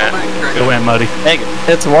 Good win, Matt. Go in, Muddy. Thank you.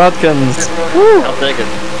 It's Watkins. I'll take it.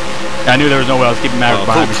 I knew there was no way I was keeping Maverick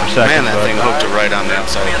behind me for a second. Man, that but- thing hooked it right on the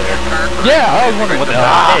outside there. Yeah, I was wondering what the hell.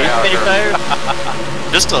 Hey, spin your tires.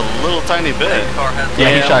 Just a little tiny bit. Yeah,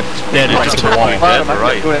 he shot dead into the wall. Dead to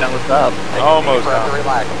right. Doing it on the top. Almost.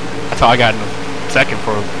 That's how I got in second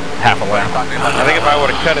for half a lap. I think if I would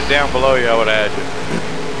have cut it down below you, I would have had you.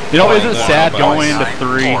 You know, isn't it sad going into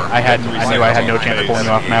 3? I knew I had no chance of pulling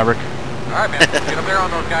you off Maverick. Alright, man. Get up there on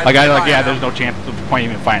those guys. Like yeah, there's no chance of point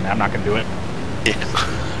even finding it. I'm not gonna do it.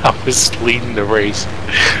 I was leading the race,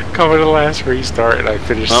 coming to the last restart, and I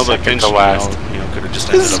finished Well, but second Finch, to last. could have just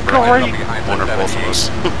This ended is up great. one or both of us.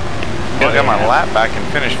 I got my lap back and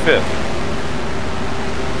finished 5th.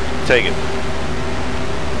 Take it.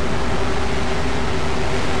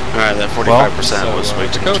 Alright, that 45% was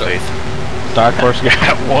way too much faith. Dark Horse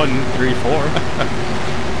got 1, 3, 4.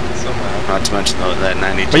 Not to mention that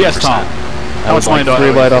 92%. But yes, Tom. I was like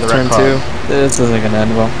 3 wide off turn 2. This isn't gonna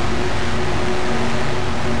end well.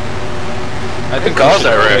 I think Cause we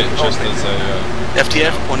should that put right. it just as a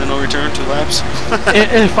FTF, point of no return, 2 laps.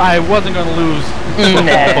 If I wasn't gonna lose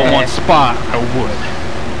but 1 spot, I would.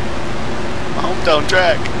 Hometown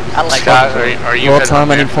track. I like Scott, that. are you Well, heading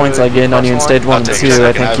Tom, up any there points for I gained on you in the stage 1 and 2,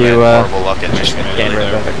 I think you horrible luck at Michigan. gained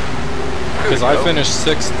right back. because I finished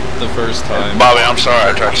 6th the first time. Bobby, I'm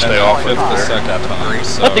sorry. I tried to stay off and it. 5th the second time.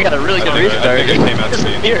 So But they got a really good restart. I think it came out to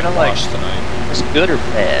be Here, and I'm like, washed tonight. it's good or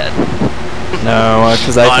bad? No,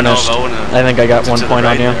 because I finished. I think I got 1 point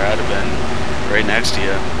on you. I'd have been right next to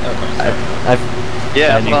you.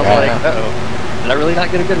 Yeah, And that's you what I was got like, it. uh-oh. Did I really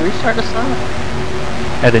not get a good restart this time?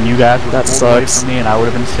 And then you guys would That have pulled away sucks. from me, and I would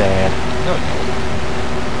have been sad.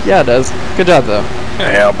 Yeah, it does. Good job, though.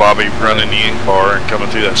 Yeah, Bobby running the in-car and coming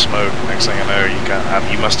through that smoke. Next thing I know,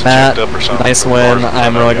 you must have checked up or something. Nice win.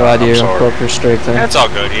 I'm really glad you broke your streak there. That's all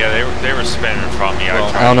good. Yeah, they were spinning from me. Well,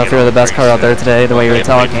 I don't know if you're the best car out there today, the way you were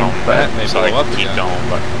talking, but so I keep going.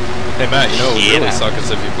 But hey Matt, you know what would really suck is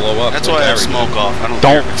if you blow up. That's why I have smoke off.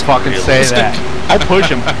 Don't fucking say that. I'll push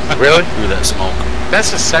him. Really? Through that smoke. That's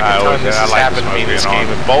the second time this has happened to me in this game,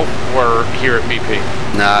 and both were here at BP.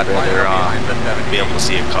 Nah, I'd rather be able to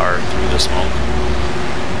see a car through the smoke.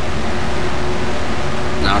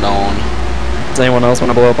 Not on. Does anyone else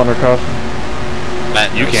want to blow up undercroft?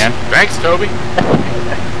 Matt, you can. Thanks, Toby.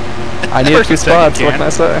 I need 2 spots. What can I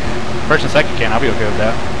say? First and second can. I'll be okay with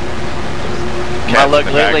that. My luck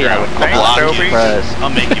lately, I would block you. surprise.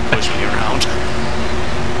 I'll make you push me around.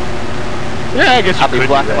 Yeah, I guess you I'll be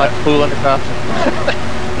could blocking do my that. pool undercroft.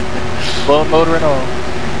 Blowing motor and all.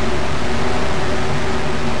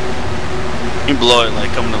 You blow it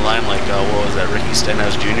like coming to line like what was that Ricky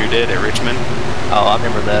Stenhouse Jr. did at Richmond? Oh, I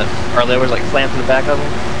remember that. Or there was like slams to the back of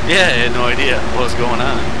him. Yeah, I had no idea what was going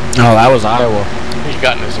on. Oh, that was Iowa. He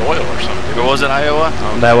got in his oil or something. Or was it Iowa?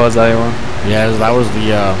 Oh, That was Iowa. Yeah, that was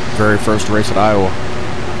the very first race at Iowa.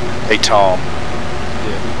 Hey, Tom.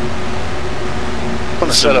 On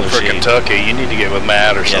the setup for Shade. Kentucky, you need to get with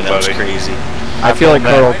Matt or Yeah, that was somebody. crazy. I feel like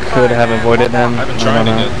Carl could have avoided them. I've been I trying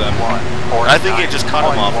don't to know. get them. I think it just caught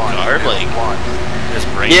him off guard, like his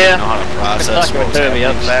brain didn't know how to process what was happening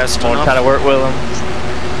fast enough. Trying to work with him.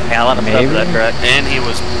 Yeah, a lot of stuff for that track. And he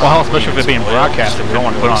was Well, especially if it's being broadcasted, we don't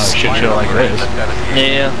want to put on a shit show like this.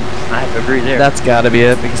 Yeah, I have to agree there. That's got to be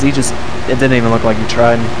it, because it didn't even look like he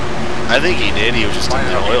tried. I think he did. He was just in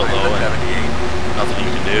the oil though, and nothing you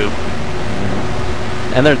can do.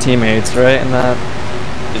 And they're teammates, right? In that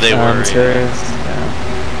They were. series.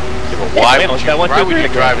 Yeah. Why would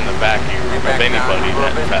you drive in the back of anybody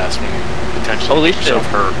that fast when you potentially get yourself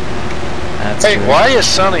hurt? That's Hey, true. why is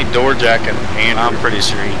Sonny doorjacking Andrew? I'm pretty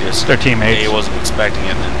sure he just They're teammates. A, wasn't expecting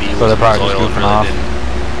it, and then B, So was they're probably oil just and goofing really off.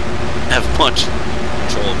 didn't have much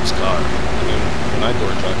control of his car. I mean, when I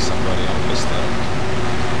door jack somebody, I'll miss that.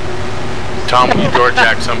 Tom, when you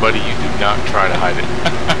doorjack somebody, you do not try to hide it.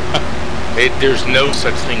 There's no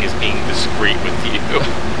such thing as being discreet with you.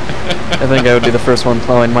 I think I would be the first one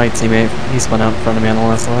plowing my teammate. He spun out in front of me on the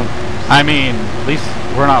last lap. I mean, at least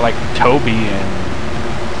we're not like Toby and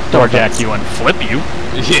doorjack you and flip you.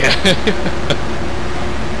 Yeah.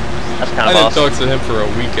 That's kind I of didn't awesome. talk to him for a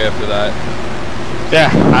week after that. Yeah,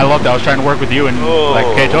 I loved that. I was trying to work with you and like,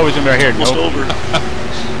 okay, Toby's gonna be right here. Almost Nope. over.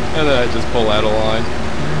 And then I just pull out of line.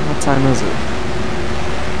 What time is it?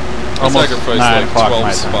 I Almost sacrificed 9 like o'clock 12 my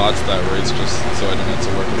time. spots that race just so I didn't have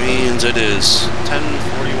to work with him. Means it is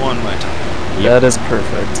 10:41 my time. That is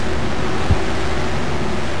perfect.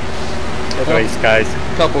 Good race, guys.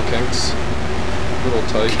 Couple kinks. A little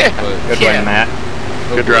tight, but Good win, Matt.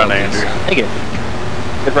 no Good run, problems. Andrew. Thank you.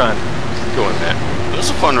 Good run. Doing that. It was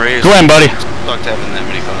a fun race. Go ahead, buddy. Sucked having that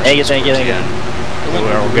many cars. Thank you, thank you, thank you.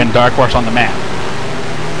 We're getting Dark Horse on the map.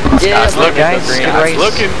 Yeah, Scott's looking. guys, good Scott's race.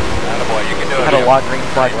 looking. Attaboy, you can do it. Had a You lot green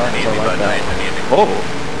flag can run, easy so I like button, that. Nathan, easy. Oh.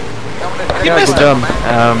 Yeah, good job.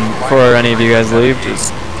 Before any of you guys leave,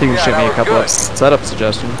 just you can shoot me a couple of setup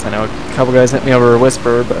suggestions. I know a couple guys hit me over a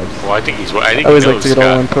whisper, but Well, I think I always like to get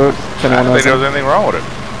all input. If I anyone don't think has there was any. anything wrong with it.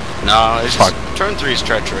 No, it's just turn 3 is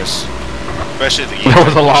treacherous. Especially the There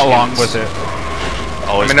was a lot wrong with it.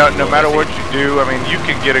 I mean, no matter what you do, I mean, you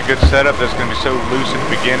can get a good setup that's going to be so loose at the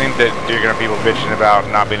beginning that you're going to have people bitching about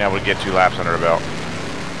not being able to get 2 laps under the belt.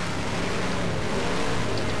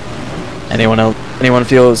 Anyone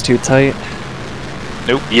feel it was too tight?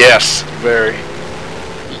 Nope. Yes. Very.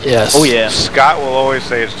 Yes. Oh, yeah. Scott will always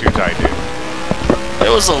say it's too tight, dude. It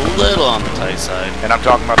was a little on the tight side. And I'm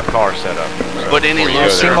talking about the car setup. So But any before you low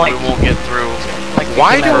go there. turn like- we won't get through. Like,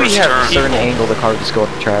 Why you do can we have a certain people- angle the car just go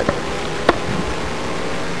up the track?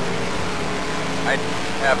 I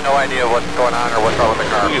have no idea what's going on or what's wrong with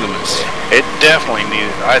the car. Look at the miss. It definitely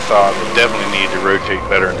needed, I thought, it definitely needed to rotate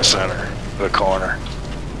better in the center of the corner.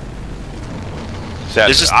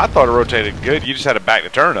 I thought it rotated good. You just had to back the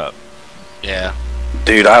turn up. Yeah.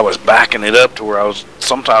 Dude, I was backing it up to where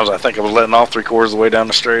sometimes I think I was letting off 3/4 of the way down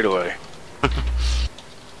the straightaway.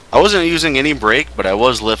 I wasn't using any brake, but I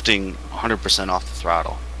was lifting 100% off the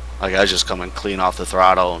throttle. Like I was just coming clean off the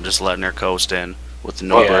throttle and just letting her coast in with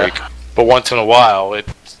no brake. But once in a while, it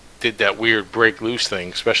did that weird break loose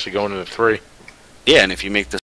thing, especially going into 3. Yeah, and if you make the